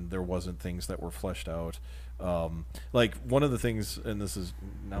out, and there wasn't things that were fleshed out. Like one of the things, and this is,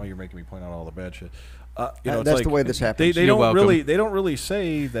 now you're making me point out all the bad shit. That's like, the way this happens. They don't really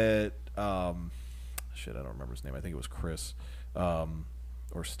say that. Shit, I don't remember his name. I think it was Chris,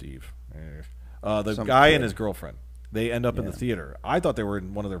 or Steve. The guy and his girlfriend. They end up in the theater. I thought they were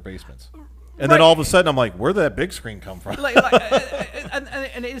in one of their basements, and then all of a sudden, I'm like, "Where did that big screen come from?"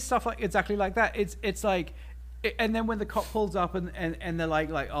 And it is stuff like exactly like that. It's like, and then when the cop pulls up and they're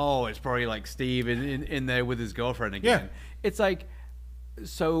like, oh, it's probably like Steve in there with his girlfriend again. Yeah. It's like,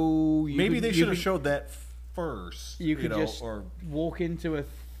 so maybe they should have showed that first. You could just walk into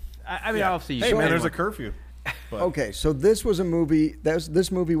I mean, obviously, you Hey saw man, it. there's a curfew. But Okay, so this was a movie.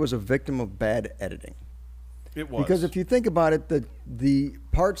 This movie was a victim of bad editing. it was Because if you think about it, the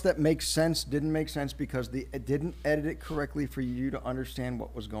parts that make sense didn't make sense because it didn't edit it correctly for you to understand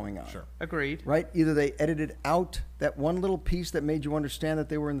what was going on. Sure. Agreed. Right? Either they edited out that one little piece that made you understand that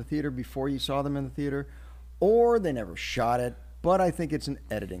they were in the theater before you saw them in the theater, or they never shot it. But I think it's an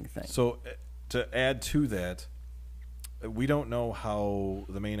editing thing. So to add to that, we don't know how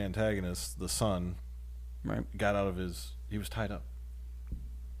the main antagonist, the son, Right. got out of his. He was tied up.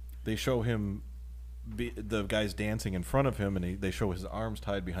 They show him, the guy's dancing in front of him, and they show his arms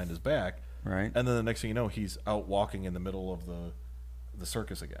tied behind his back. Right. And then the next thing you know, he's out walking in the middle of the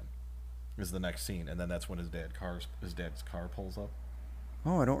circus again. Is the next scene, and then that's when his dad's car pulls up.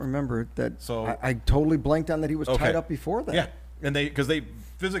 Oh, I don't remember that. So- I totally blanked on that he was Okay. tied up before that. Yeah, and because they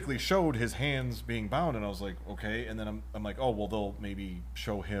physically showed his hands being bound, and I was like, okay. And then I'm like, oh well, they'll maybe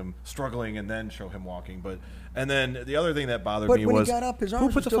show him struggling and then show him walking. And then the other thing that bothered But me when he was got up, his who arms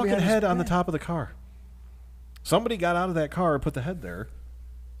put were the still fucking behind his head on the back. top of the car? Somebody got out of that car and put the head there.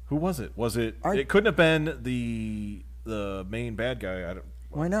 Who was it? Was it? It couldn't have been the main bad guy.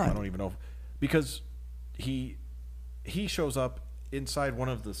 Why not? I don't even know, because he shows up inside one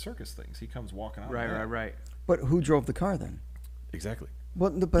of the circus things. He comes walking out. Right. But who drove the car then? Exactly. Well,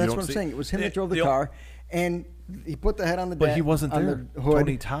 but that's what I'm saying. It was him that drove the the- car, and he put the head on the But he wasn't on there. the hood,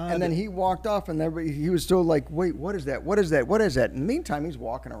 Tony Todd. and then he walked off, and he was still like, "Wait, what is that? What is that? What is that?" In the meantime, he's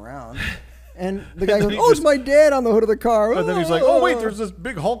walking around, and the guy And then goes, he "Oh, it's just- my dad on the hood of the car." And then he's like, "Oh wait, there's this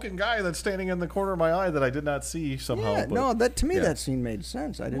big hulking guy that's standing in the corner of my eye that I did not see somehow." Yeah, but- no, that to me yeah. that scene made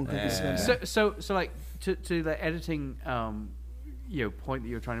sense. I didn't think it was that. So like to the editing, point that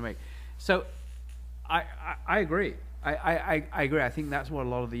you're trying to make. So, I agree. I agree. I think that's what a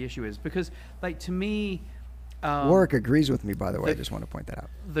lot of the issue is, because, like, to me, Warwick agrees with me. By the way, I just want to point that out.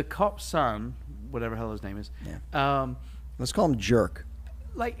 the cop's son, whatever hell his name is, Let's call him Jerk.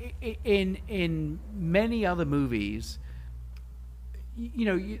 like in many other movies,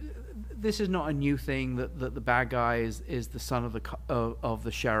 this is not a new thing that the bad guy is the son of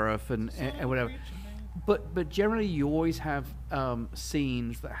the sheriff and whatever. But generally, you always have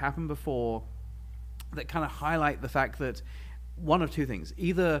scenes that happen before that kind of highlight the fact that one of two things: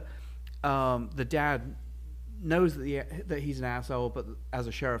 either the dad knows that he's an asshole, but as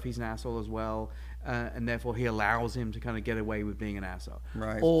a sheriff, he's an asshole as well, and therefore he allows him to kind of get away with being an asshole.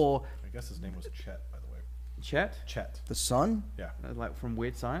 Right. Or I guess his name was Chet, by the way. Chet, The son? Yeah, like from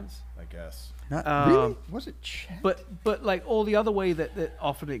Weird Science. I guess. Not really? Was it Chet? But like all the other way that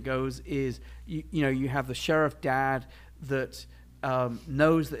often it goes is you have the sheriff dad that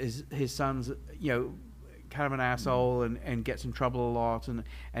knows that his son's kind of an asshole and gets in trouble a lot,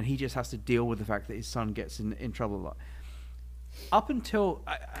 and he just has to deal with the fact that his son gets in trouble a lot. Up until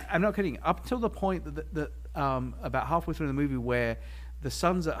I'm not kidding. Up until the point that about halfway through the movie where the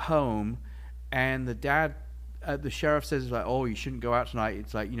son's at home and the dad, the sheriff says like, "Oh, you shouldn't go out tonight."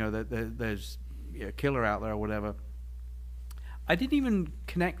 It's like there's a killer out there or whatever. I didn't even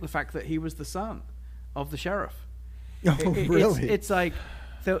connect the fact that he was the son of the sheriff. Oh, really? It's like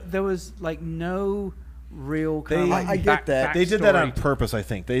there was like no real kind of like I get that. They did that on backstory. purpose, I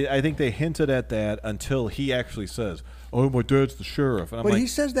think. I think they hinted at that until he actually says, "Oh, my dad's the sheriff," and I'm But like, he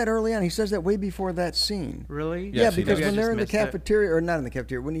says that early on. He says that way before that scene. Really? Yes, Yeah, he because does. when Maybe I they're in the just missed it. cafeteria, or not in the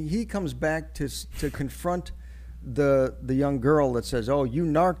cafeteria, when he comes back to confront the young girl that says, "Oh, you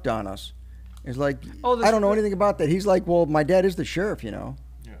narked on us," it's like, Oh, I don't know anything about that. He's like, "Well, my dad is the sheriff, you know,"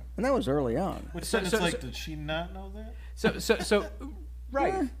 yeah. and that was early on. Which So- then it's so- like, so- did she not know that? So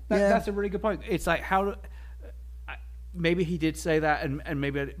right. Yeah, That, yeah. That's a really good point. It's like maybe he did say that, and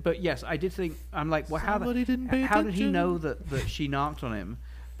maybe, but yes, I did think I'm like, well, Somebody didn't pay how did he attention. know that she knocked on him?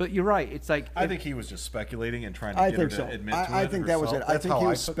 But you're right. It's like I think he was just speculating and trying to I get think her so. to admit to it I think that was it. herself. I That's think how he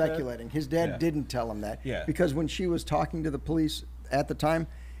was took that. speculating. His dad Yeah. didn't tell him that. Yeah. Because when she was talking to the police at the time,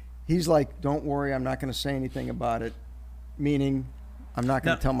 he's like, "Don't worry, I'm not going to say anything about it," meaning, I'm not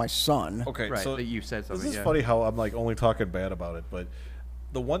going No. to tell my son. Okay, right so that you said something. this is yeah. funny how I'm like only talking bad about it, but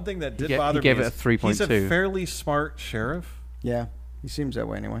the one thing that did he bother gave me it is a 3.2. he's a fairly smart sheriff, Yeah, he seems that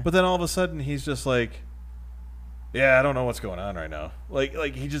way anyway. but then all of a sudden he's just like, "Yeah, I don't know what's going on right now."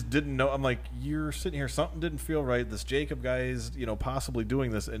 Like he just didn't know. I'm like, "You're sitting here, something didn't feel right. This Jacob guy is, possibly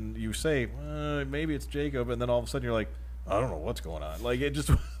doing this," and you say, "Maybe it's Jacob," and then all of a sudden you're like, "I don't know what's going on." Like it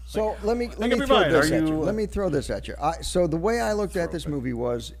just. So let me Like, in my throw mind, this are at you. you- Let me throw this at you. So the way I looked at this movie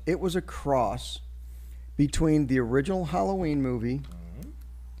was, it was a cross between the original Halloween movie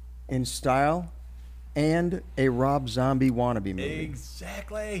in style and a Rob Zombie wannabe movie.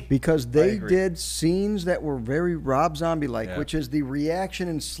 Exactly. Because they did scenes that were very Rob Zombie-like, which is the reaction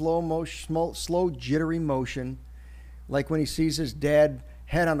in slow motion, slow jittery motion, like when he sees his dad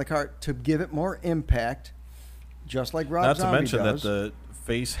head on the cart to give it more impact, just like Rob Zombie does. Not to mention that the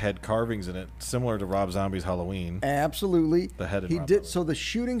face had carvings in it, similar to Rob Zombie's Halloween. Absolutely. The head he did. So the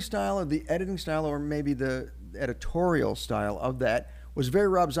shooting style or the editing style or maybe the editorial style of that was very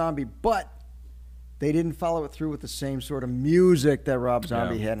Rob Zombie, but they didn't follow it through with the same sort of music that Rob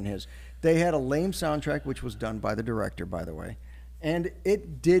Zombie had in his. They had a lame soundtrack, which was done by the director, by the way, and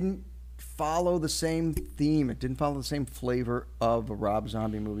it didn't follow the same theme. It didn't follow the same flavor of a Rob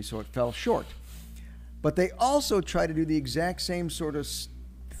Zombie movie, so it fell short. But they also try to do the exact same sort of,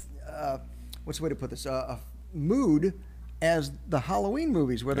 what's the way to put this, mood as the Halloween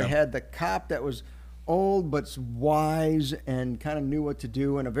movies, where they had the cop that was old but wise and kind of knew what to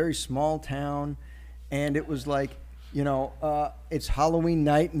do in a very small town. And it was like, you know, it's Halloween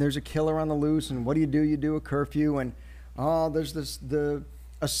night and there's a killer on the loose. And what do? You do a curfew. And there's the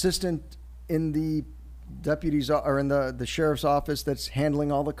assistant in the deputy's or in the sheriff's office that's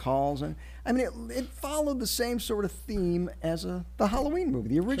handling all the calls. And I mean, it followed the same sort of theme as the Halloween movie,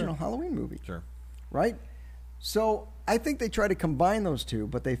 the original Halloween movie. Sure. Right? So I think they tried to combine those two,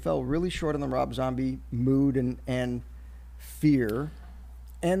 but they fell really short on the Rob Zombie mood and fear.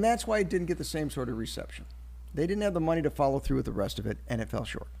 And that's why it didn't get the same sort of reception. They didn't have the money to follow through with the rest of it, and it fell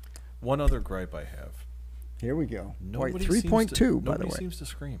short. One other gripe I have. Here we go. Nobody 3.2, by the way. Nobody seems to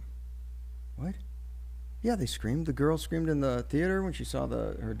scream. What? Yeah, they screamed. The girl screamed in the theater when she saw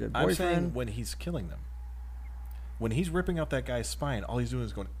her dead boyfriend. I'm saying when he's killing them. When he's ripping out that guy's spine, all he's doing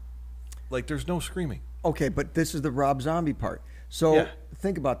is going, like, there's no screaming. Okay, but this is the Rob Zombie part. So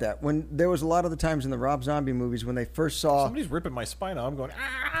think about that. When there was a lot of the times in the Rob Zombie movies when they first saw somebody's ripping my spine out, I'm going,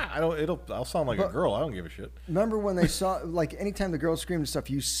 I'll sound like a girl. I don't give a shit. Remember when they saw, like, anytime the girl screamed and stuff,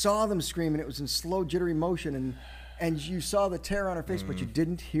 you saw them scream and it was in slow jittery motion and you saw the terror on her face, but you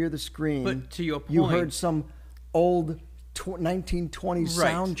didn't hear the scream. But to your point, you heard some old 1920s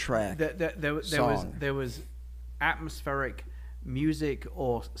soundtrack. There was atmospheric music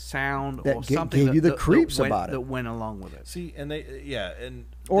or sound that or something gave you the creeps about it that went along with it. See, and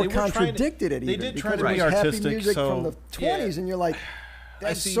or contradicted it. They even, did try to it was be artistic. Happy music so from the 20s, and you're like,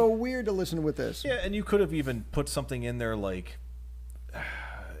 that's so weird to listen with this. Yeah, and you could have even put something in there like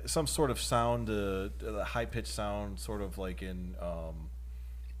some sort of sound, the high pitched sound, sort of like in.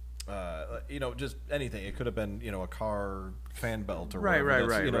 Just anything. It could have been, a car fan belt or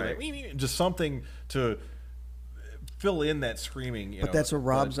right. Just something to fill in that screaming. But that's a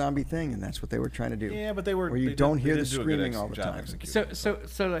Rob Zombie thing, and that's what they were trying to do. Yeah, but they were. Where you don't hear the screaming all the time.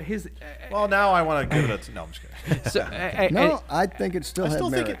 So his. Well, now I want to give it a. No, I'm just kidding. No, I think it still has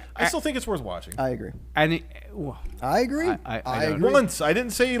merit. I still think it's worth watching. I agree. And I agree. I agree. Once I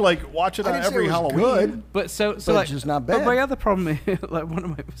didn't say like watch it on every Halloween. Good, but so but like it's just not bad. But my other problem is like one of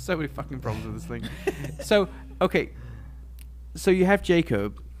my so many fucking problems with this thing. So okay, so you have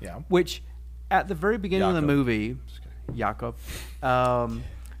Jacob, which at the very beginning of the movie. Jakob,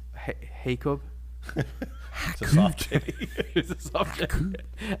 Jacob. It's a soft J. It's a soft J.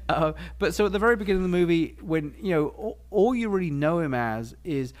 But so at the very beginning of the movie, when all you really know him as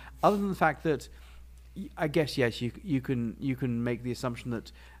is, other than the fact that, I guess you can make the assumption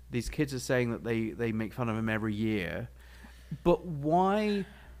that these kids are saying that they make fun of him every year, but why?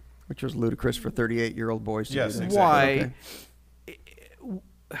 Which was ludicrous for 38-year-old boys to do that. Exactly. Why? I'm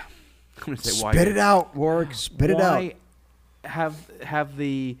gonna say why. Spit it out, Warwick. Spit it out. Why have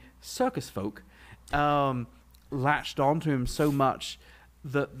the circus folk latched onto him so much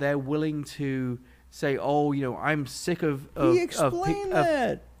that they're willing to say, "Oh, I'm sick of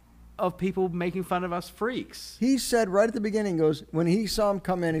people making fun of us freaks." He said right at the beginning, goes when he saw him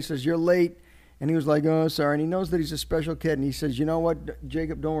come in, he says, "You're late," and he was like, "Oh, sorry." And he knows that he's a special kid, and he says, "You know what,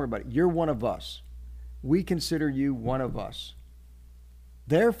 Jacob? Don't worry about it. You're one of us. We consider you one of us.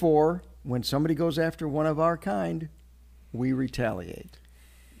 Therefore, when somebody goes after one of our kind, we retaliate."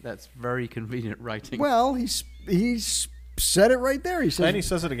 That's very convenient writing. Well, he's said it right there. He says, and he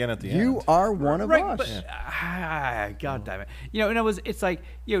says it again at the end. You are one of us. But, God damn it! In other words, it's like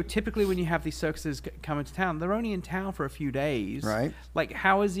typically when you have these circuses come into town, they're only in town for a few days, right? Like,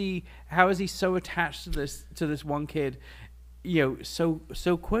 how is he so attached to this one kid, so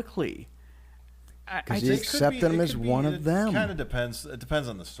quickly? Because he accepted him as one of them. It kind of depends. It depends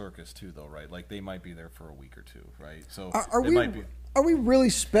on the circus too, though, right? Like they might be there for a week or two, right? So Are we really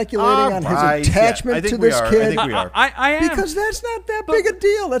speculating on Right, his attachment I think to we this are. kid? I think we are. I am. Because that's not that big a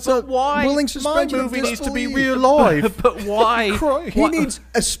deal. That's a why? willing My suspension of movie needs to be disbelief. real life. But why? He needs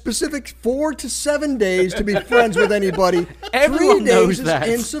a specific 4 to 7 days to be friends with anybody. Everyone 3 days knows is that.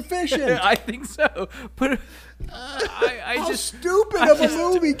 insufficient. I think so. But I How just stupid I of a just-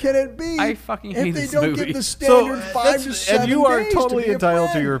 movie can it be? I fucking hate if they this don't movie. give the standard 5 to that's- 7 and you are days totally to be a entitled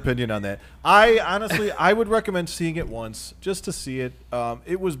to friend. your opinion on that. I honestly, I would recommend seeing it once just to see it.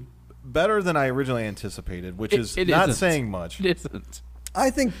 It was better than I originally anticipated, which is it not isn't. saying much. It isn't. I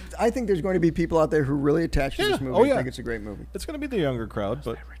think there's going to be people out there who really attach to Yeah. this movie Oh, and yeah. think it's a great movie. It's going to be the younger crowd,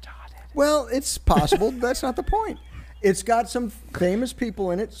 but Well, it's possible. That's not the point. It's got some famous people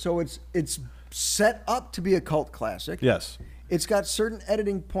in it, so it's set up to be a cult classic. yes. It's got certain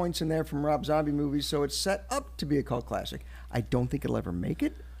editing points in there from Rob Zombie movies, so it's set up to be a cult classic. I don't think it'll ever make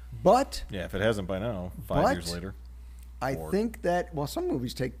it, but Yeah, if it hasn't by now, 5 years later. I Or- think that, well, some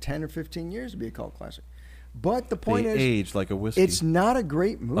movies take 10 or 15 years to be a cult classic. But the point They is, age like a whiskey. it's not a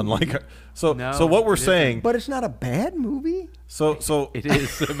great movie. Unlike so No, what we're it isn't. saying. But it's not a bad movie. So It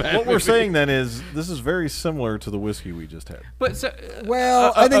is a bad what we're movie. saying then is this is very similar to the whiskey we just had. But so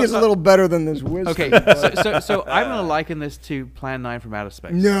Well, I think it's a little better than this whiskey. okay. So I'm gonna liken this to Plan 9 from Outer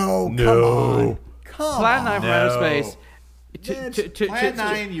Space. No, No. come on. Come Plan 9 from Outer No. Space. Plan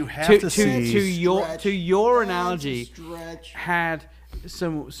 9 you have to see. To your analogy, Stretch. had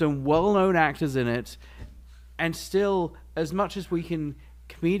some well-known actors in it, and still, as much as we can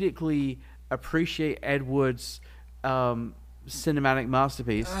comedically appreciate Ed Wood's cinematic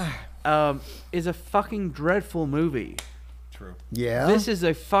masterpiece, is a fucking dreadful movie. True. Yeah. This is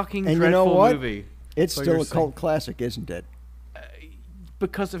a fucking And you dreadful know what? movie It's So still you're a cult classic, isn't it?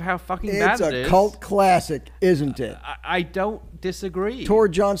 because of how fucking bad It's it a is. cult classic, isn't it? I don't disagree. Tor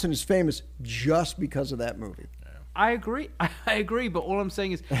Johnson is famous just because of that movie. I agree. I agree. But all I'm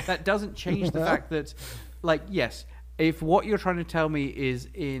saying is that doesn't change the fact that, like, yes, if what you're trying to tell me is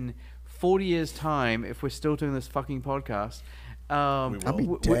in 40 years' time, if we're still doing this fucking podcast, I'll be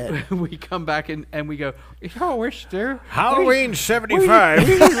dead. we come back and we go, oh, we're still Halloween we 75.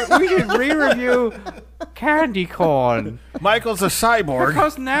 should re-review Candy Corn Michael's a cyborg.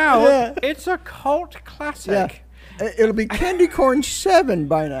 because now Yeah. it's a cult Yeah. classic. It'll be Candy Corn 7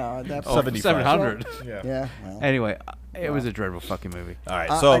 by now. At that point. 75. 700. Yeah. Yeah. Well, Anyway, it was a dreadful fucking movie. All right.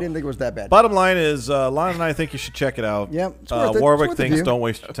 I So didn't think it was that bad. bottom line is, Lon and I think you should check it out. Yep, it's worth it. It's Warwick worth a thinks view. don't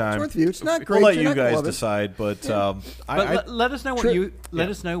waste your It's time. worth a view. It's not great. We'll let You're you not gonna guys love it. decide, but But let us know what Tri- let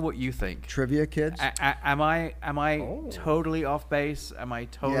us know what you think. Trivia kids. Am I totally off base? Am I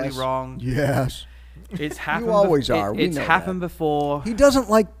totally Yes. wrong? Yes. It's happened. always are. We It's know happened before. He doesn't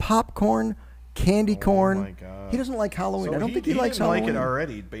like popcorn, candy corn. my God. He doesn't like Halloween. So I don't think he likes didn't Halloween. like it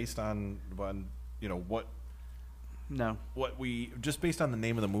already based on you know No. what we just based on the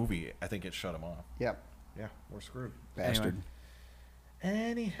name of the movie. I think it shut him off. Yep. Yeah, we're screwed. Bastard.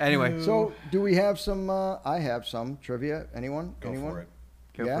 Anyway, So, do we have some? I have some trivia. Anyone? Go Anyone? for it.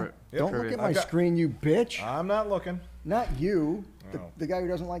 go yeah. for it. Don't Trivia. look at my I've got- screen, you bitch. I'm not looking. Not you. Oh. The guy who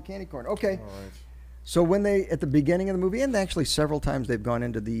doesn't like candy corn. Okay. All right. So when they at the beginning of the movie, and actually several times they've gone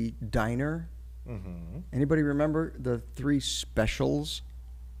into the diner. Mm-hmm. Anybody remember the 3 specials?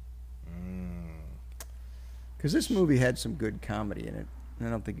 Because this movie had some good comedy in it. And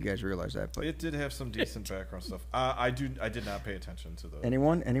I don't think you guys realize that. But It did have some decent background stuff. I did not pay attention to the.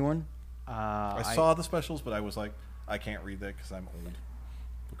 anyone? I saw the specials, but I was like, I can't read that because I'm old.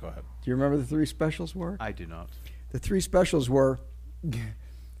 But go ahead. Do you remember the 3 specials were? I do not. The 3 specials were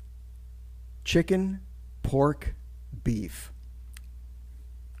chicken, pork, beef.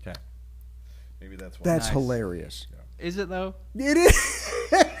 Okay. Maybe that's why. That's Nice. hilarious. Is it though? It is.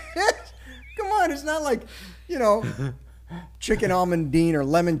 Come on, it's not like, chicken almondine or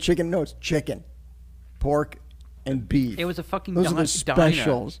lemon chicken. No, it's chicken, pork, and beef. It was a fucking Those are the diner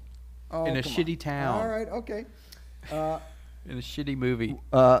specials. Oh, in a come shitty on. town. All right, okay. in a shitty movie.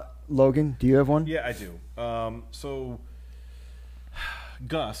 Logan, do you have one? Yeah, I do. So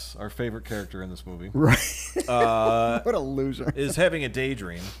Gus, our favorite character in this movie, Right. What a loser. is having a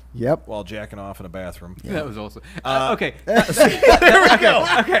daydream Yep. while jacking off in a bathroom. That was awesome. Okay. There we go.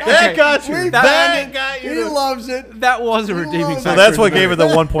 That got you. That got you. He loves it. That was a redeeming loves factor. So that's in what the gave it movie.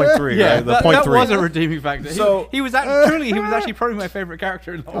 the 1.3, Yeah, right? The that, 0.3. that was a redeeming factor. So- he was actually, probably my favorite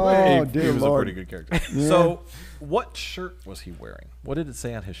character in the whole Oh, movie. dear he was Lord. a pretty good character. So, what shirt was he wearing? What did it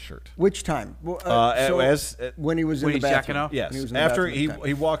say on his shirt? Which time? Well, when he was when in he's the jacking bathroom. off? Yes. When he was in the After bathroom at the time.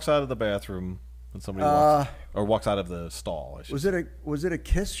 he walks out of the bathroom when somebody walks, or walks out of the stall. I should Was say. it a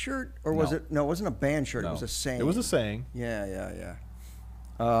Kiss shirt or was No. it? No, it wasn't a band shirt. No. It was a saying. It was a saying. Yeah.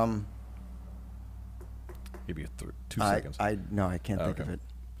 Give you 2 seconds. No, I can't think of Okay. it.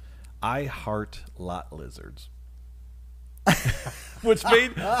 I heart lot lizards. Which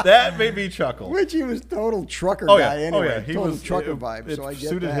made me chuckle. Which he was total trucker Oh guy yeah, anyway. oh yeah, he total was trucker it, vibe. It So I get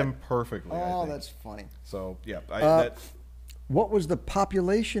suited that. him perfectly. I Oh, think. that's funny. So yeah. What was the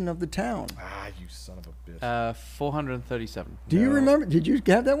population of the town? You son of a bitch. 437. Do you remember? Did you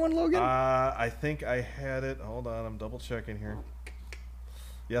have that one, Logan? I think I had it. Hold on, I'm double checking here.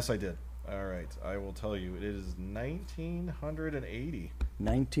 Yes, I did. All right, I will tell you. It is 1980.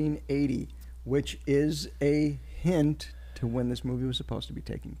 1980, which is a hint to when this movie was supposed to be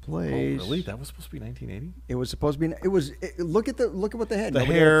taking place. Oh, really? That was supposed to be 1980? It was supposed to be. Look at what they had. The Nobody had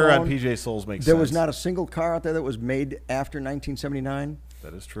a hair on phone. PJ Souls makes There sense. was not a single car out there that was made after 1979.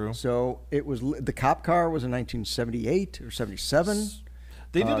 That is true. So it was the cop car was in 1978 or 77.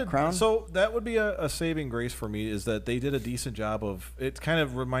 They did Crown. So that would be a saving grace for me is that they did a decent job of. It kind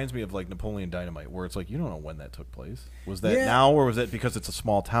of reminds me of like Napoleon Dynamite, where it's like you don't know when that took place. Was that now, or was that because it's a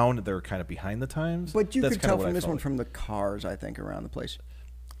small town and they're kind of behind the times? But you That's could kinda tell what from I this felt one like. from the cars, I think, around the place,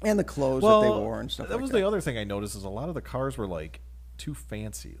 and the clothes that they wore and stuff. That like was that. the other thing I noticed is a lot of the cars were like too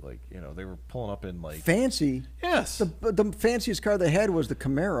fancy. Like they were pulling up in like fancy. Yes. The fanciest car they had was the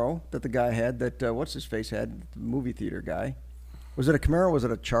Camaro that the guy had. That what's his face had, the movie theater guy. Was it a Camaro? Or was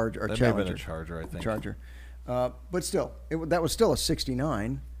it a Charger? Or That Challenger? may have been a Charger, I think. Charger. But still, that was still a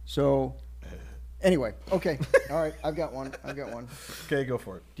 '69. So, anyway, okay, all right. I've got one. Okay, go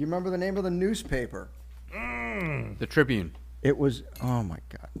for it. Do you remember the name of the newspaper? The Tribune. It was. Oh my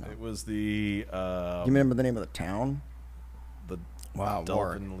God! No. It was the Do you remember the name of the town? the Wow,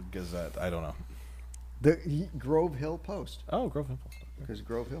 Dolphin Gazette. I don't know. The Grove Hill Post. Oh, Grove Hill Post. Because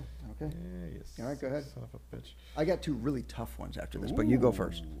Grove Hill. Okay. Yeah, yes. All right, go ahead. Son of a bitch. I got two really tough ones after this, but you go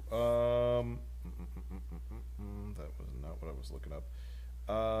first. That was not what I was looking up.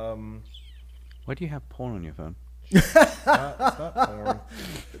 Why do you have porn on your phone? It's not porn.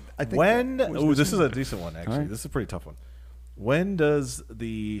 I think When? that was Oh, this this is one. a decent one actually. All right. This is a pretty tough one. When does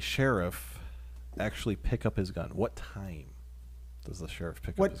the sheriff actually pick up his gun? What time does the sheriff pick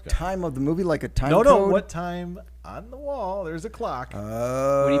up his What gun? time of the movie? Like a time No, code? what time on the wall? There's a clock. When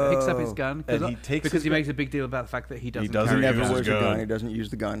he picks up his gun, And he takes because his he gun. makes a big deal about the fact that he doesn't. doesn't He carry never use a wears his a gun. gun. He doesn't use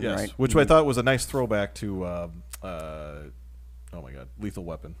the gun, Yes, right? which I thought was a nice throwback to, oh my God, Lethal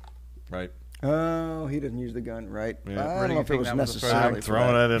Weapon, right? Oh, he doesn't use the gun, right? Yeah. I Where don't do know you if it think was that was necessary. I'm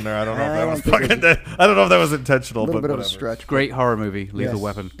throwing it in there. I don't know if I that don't was think fucking. it I don't know if that was intentional, A little but bit of a whatever. stretch. Great horror movie, Lethal Yes.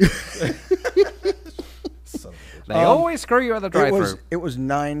 Weapon. Son of a bitch. They always screw you at the drive-through. It was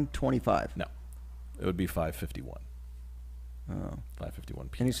 9:25. No, it would be 5:51. Oh.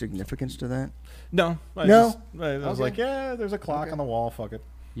 5:51 p.m. Any significance to that? No, No? I was Okay. like, yeah, there's a clock Okay. on the wall. Fuck it.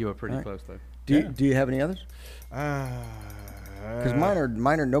 You were pretty All right. close though. Do you have any others? Because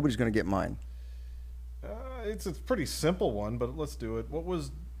mine are nobody's going to get mine. It's a pretty simple one, but let's do it. What was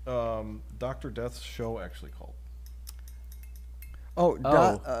Dr. Death's show actually called?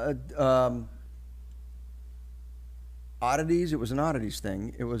 Oddities. It was an oddities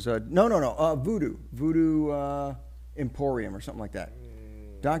thing. It was Voodoo Emporium or something like that.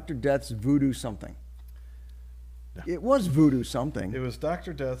 Dr. Death's Voodoo something. No. It was Voodoo something. It was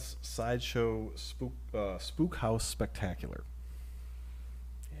Dr. Death's Sideshow Spook House Spectacular.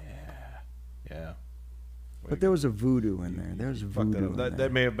 Yeah. But there was a voodoo in there. There's voodoo in there.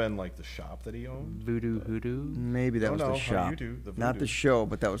 That may have been like the shop that he owned. Voodoo Hoodoo. Maybe that was No, the how shop. you do, the Not the voodoo. show,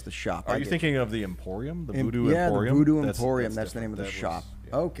 but that was the shop. Are I you get thinking of the Emporium? The Em- Voodoo yeah, Emporium? the Voodoo That's Emporium. That's the name different. of the That was-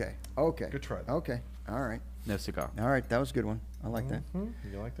 shop. yeah. Okay. Good try, though. Okay. All right. No cigar. All right. That was a good one. I like that.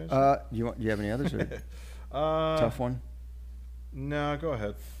 You like that? Do you have any others? Or tough one. No, go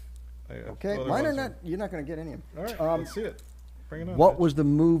ahead. Okay. Mine are not. You're not going to get any of them. All right, let's see it. Bring it on. What bitch. was the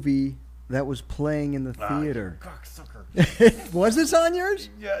movie that was playing in the theater? Cocksucker. Was this on yours?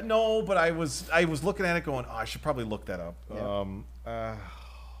 Yeah, no, but I was looking at it going, I should probably look that up. Yeah.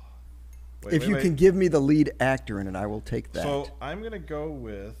 Wait, You can give me the lead actor in it, I will take that. So I'm gonna go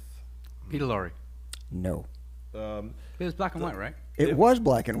with. Peter Lorre. No. It was black and white, right? It was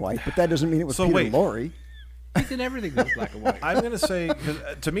black and white, but that doesn't mean it was So Peter wait. Lorre. He's in everything that was black and white. I'm gonna say 'cause,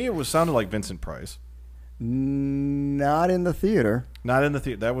 to me it sounded like Vincent Price. Not in the theater. Not in the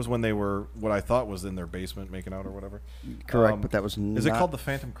theater. That was when they were what I thought was in their basement making out or whatever. Correct, but that was Is it not- called The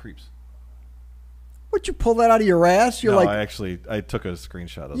Phantom Creeps? What, you pull that out of your ass? You're No, like, I took a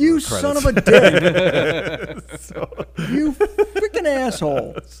screenshot of you the son credits. of a dick. You freaking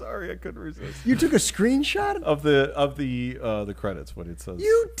asshole. Sorry, I couldn't resist. You took a screenshot? Of the credits, what it says.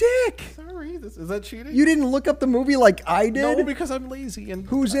 You dick. Sorry, is that cheating? You didn't look up the movie like I did? No, because I'm lazy and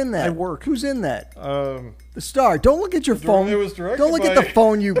Who's in that? I work. Who's in that? The star. Don't look at your phone. It was directed Don't look at by the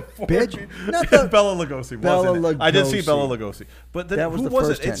phone, you bitch. Not the Bela Lugosi. Bela Wasn't it? I did see Lugosi. Bela Lugosi, but then, That was who the was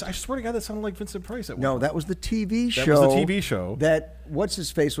first it? It's, hint. I swear to God, that sounded like Vincent Price. At No, one that was the TV show. That was the TV show. That what's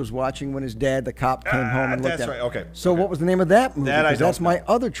his face was watching when his dad, the cop, came home and looked that's at right. him. Okay. So okay. what was the name of that movie? That I 'Cause don't that's my know.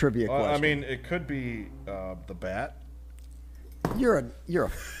 other trivia question. I mean, it could be the Bat. You're a dick.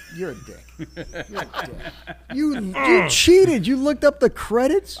 You're a dick. You cheated. You looked up the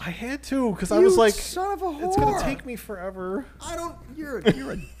credits. I had to because I You was like, son of a whore. it's gonna take me forever. I don't. You're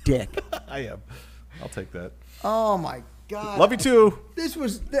a dick. I am. I'll take that. Oh my God. Love you too. This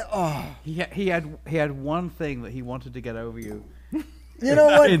was. He had one thing that he wanted to get over you. You know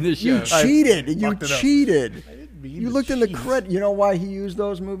what? In the You show. cheated. You fucked it up. cheated. I didn't mean You to looked in the cheat. credit. You know why he used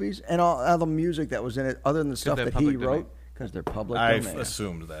those movies and all the music that was in it, other than the stuff they're that he public domain. wrote? Because they're public I domain.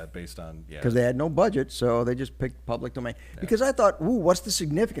 assumed that based on Because they had no budget, so they just picked public domain. Because I thought, ooh, what's the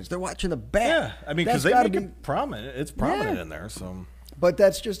significance? They're watching the Bat. Yeah, I mean, because That's they gotta make it prominent. It's prominent Yeah. in there. So But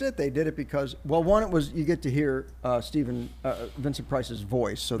that's just it. They did it because, well, one, it was you get to hear Vincent Price's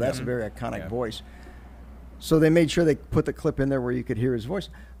voice, so that's a very iconic voice. So they made sure they put the clip in there where you could hear his voice.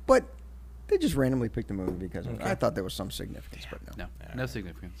 But they just randomly picked the movie because I thought there was some significance, but no. No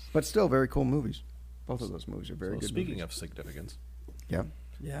significance. But still, very cool movies. Both of those movies are very good. speaking movies. of significance, yeah,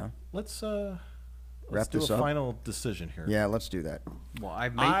 let's Wrap do this a up. final decision here. yeah, let's do that. Well,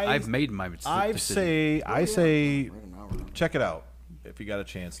 I've made my decision. I say, check it out if you got a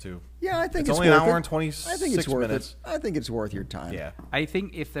chance to. Yeah, I think It's it's only an worth hour it. and 26 I think it's worth minutes. it. I think it's worth your time. Yeah. I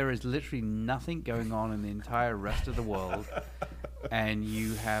think if there is literally nothing going on in the entire rest of the world, and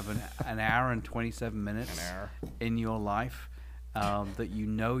you have an hour and 27 minutes in your life that you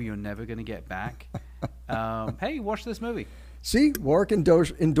know you're never going to get back, hey, watch this movie. See, Warwick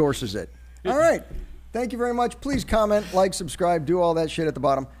endorses it. All right. Thank you very much. Please comment, like, subscribe, do all that shit at the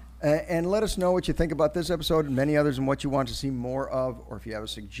bottom. And let us know what you think about this episode and many others and what you want to see more of, or if you have a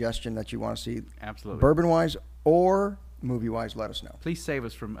suggestion that you want to see Absolutely. bourbon-wise or movie-wise, let us know. Please save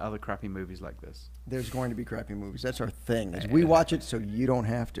us from other crappy movies like this. There's going to be crappy movies. That's our thing. Is we watch it so you don't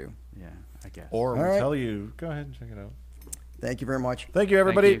have to. Yeah, I guess. Or we All right. tell you, go ahead and check it out. Thank you very much. Thank you,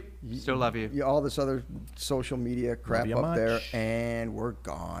 everybody. Thank you. Still love you. All this other social media crap you up there, much. and we're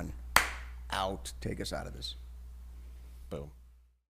gone. Out. Take us out of this.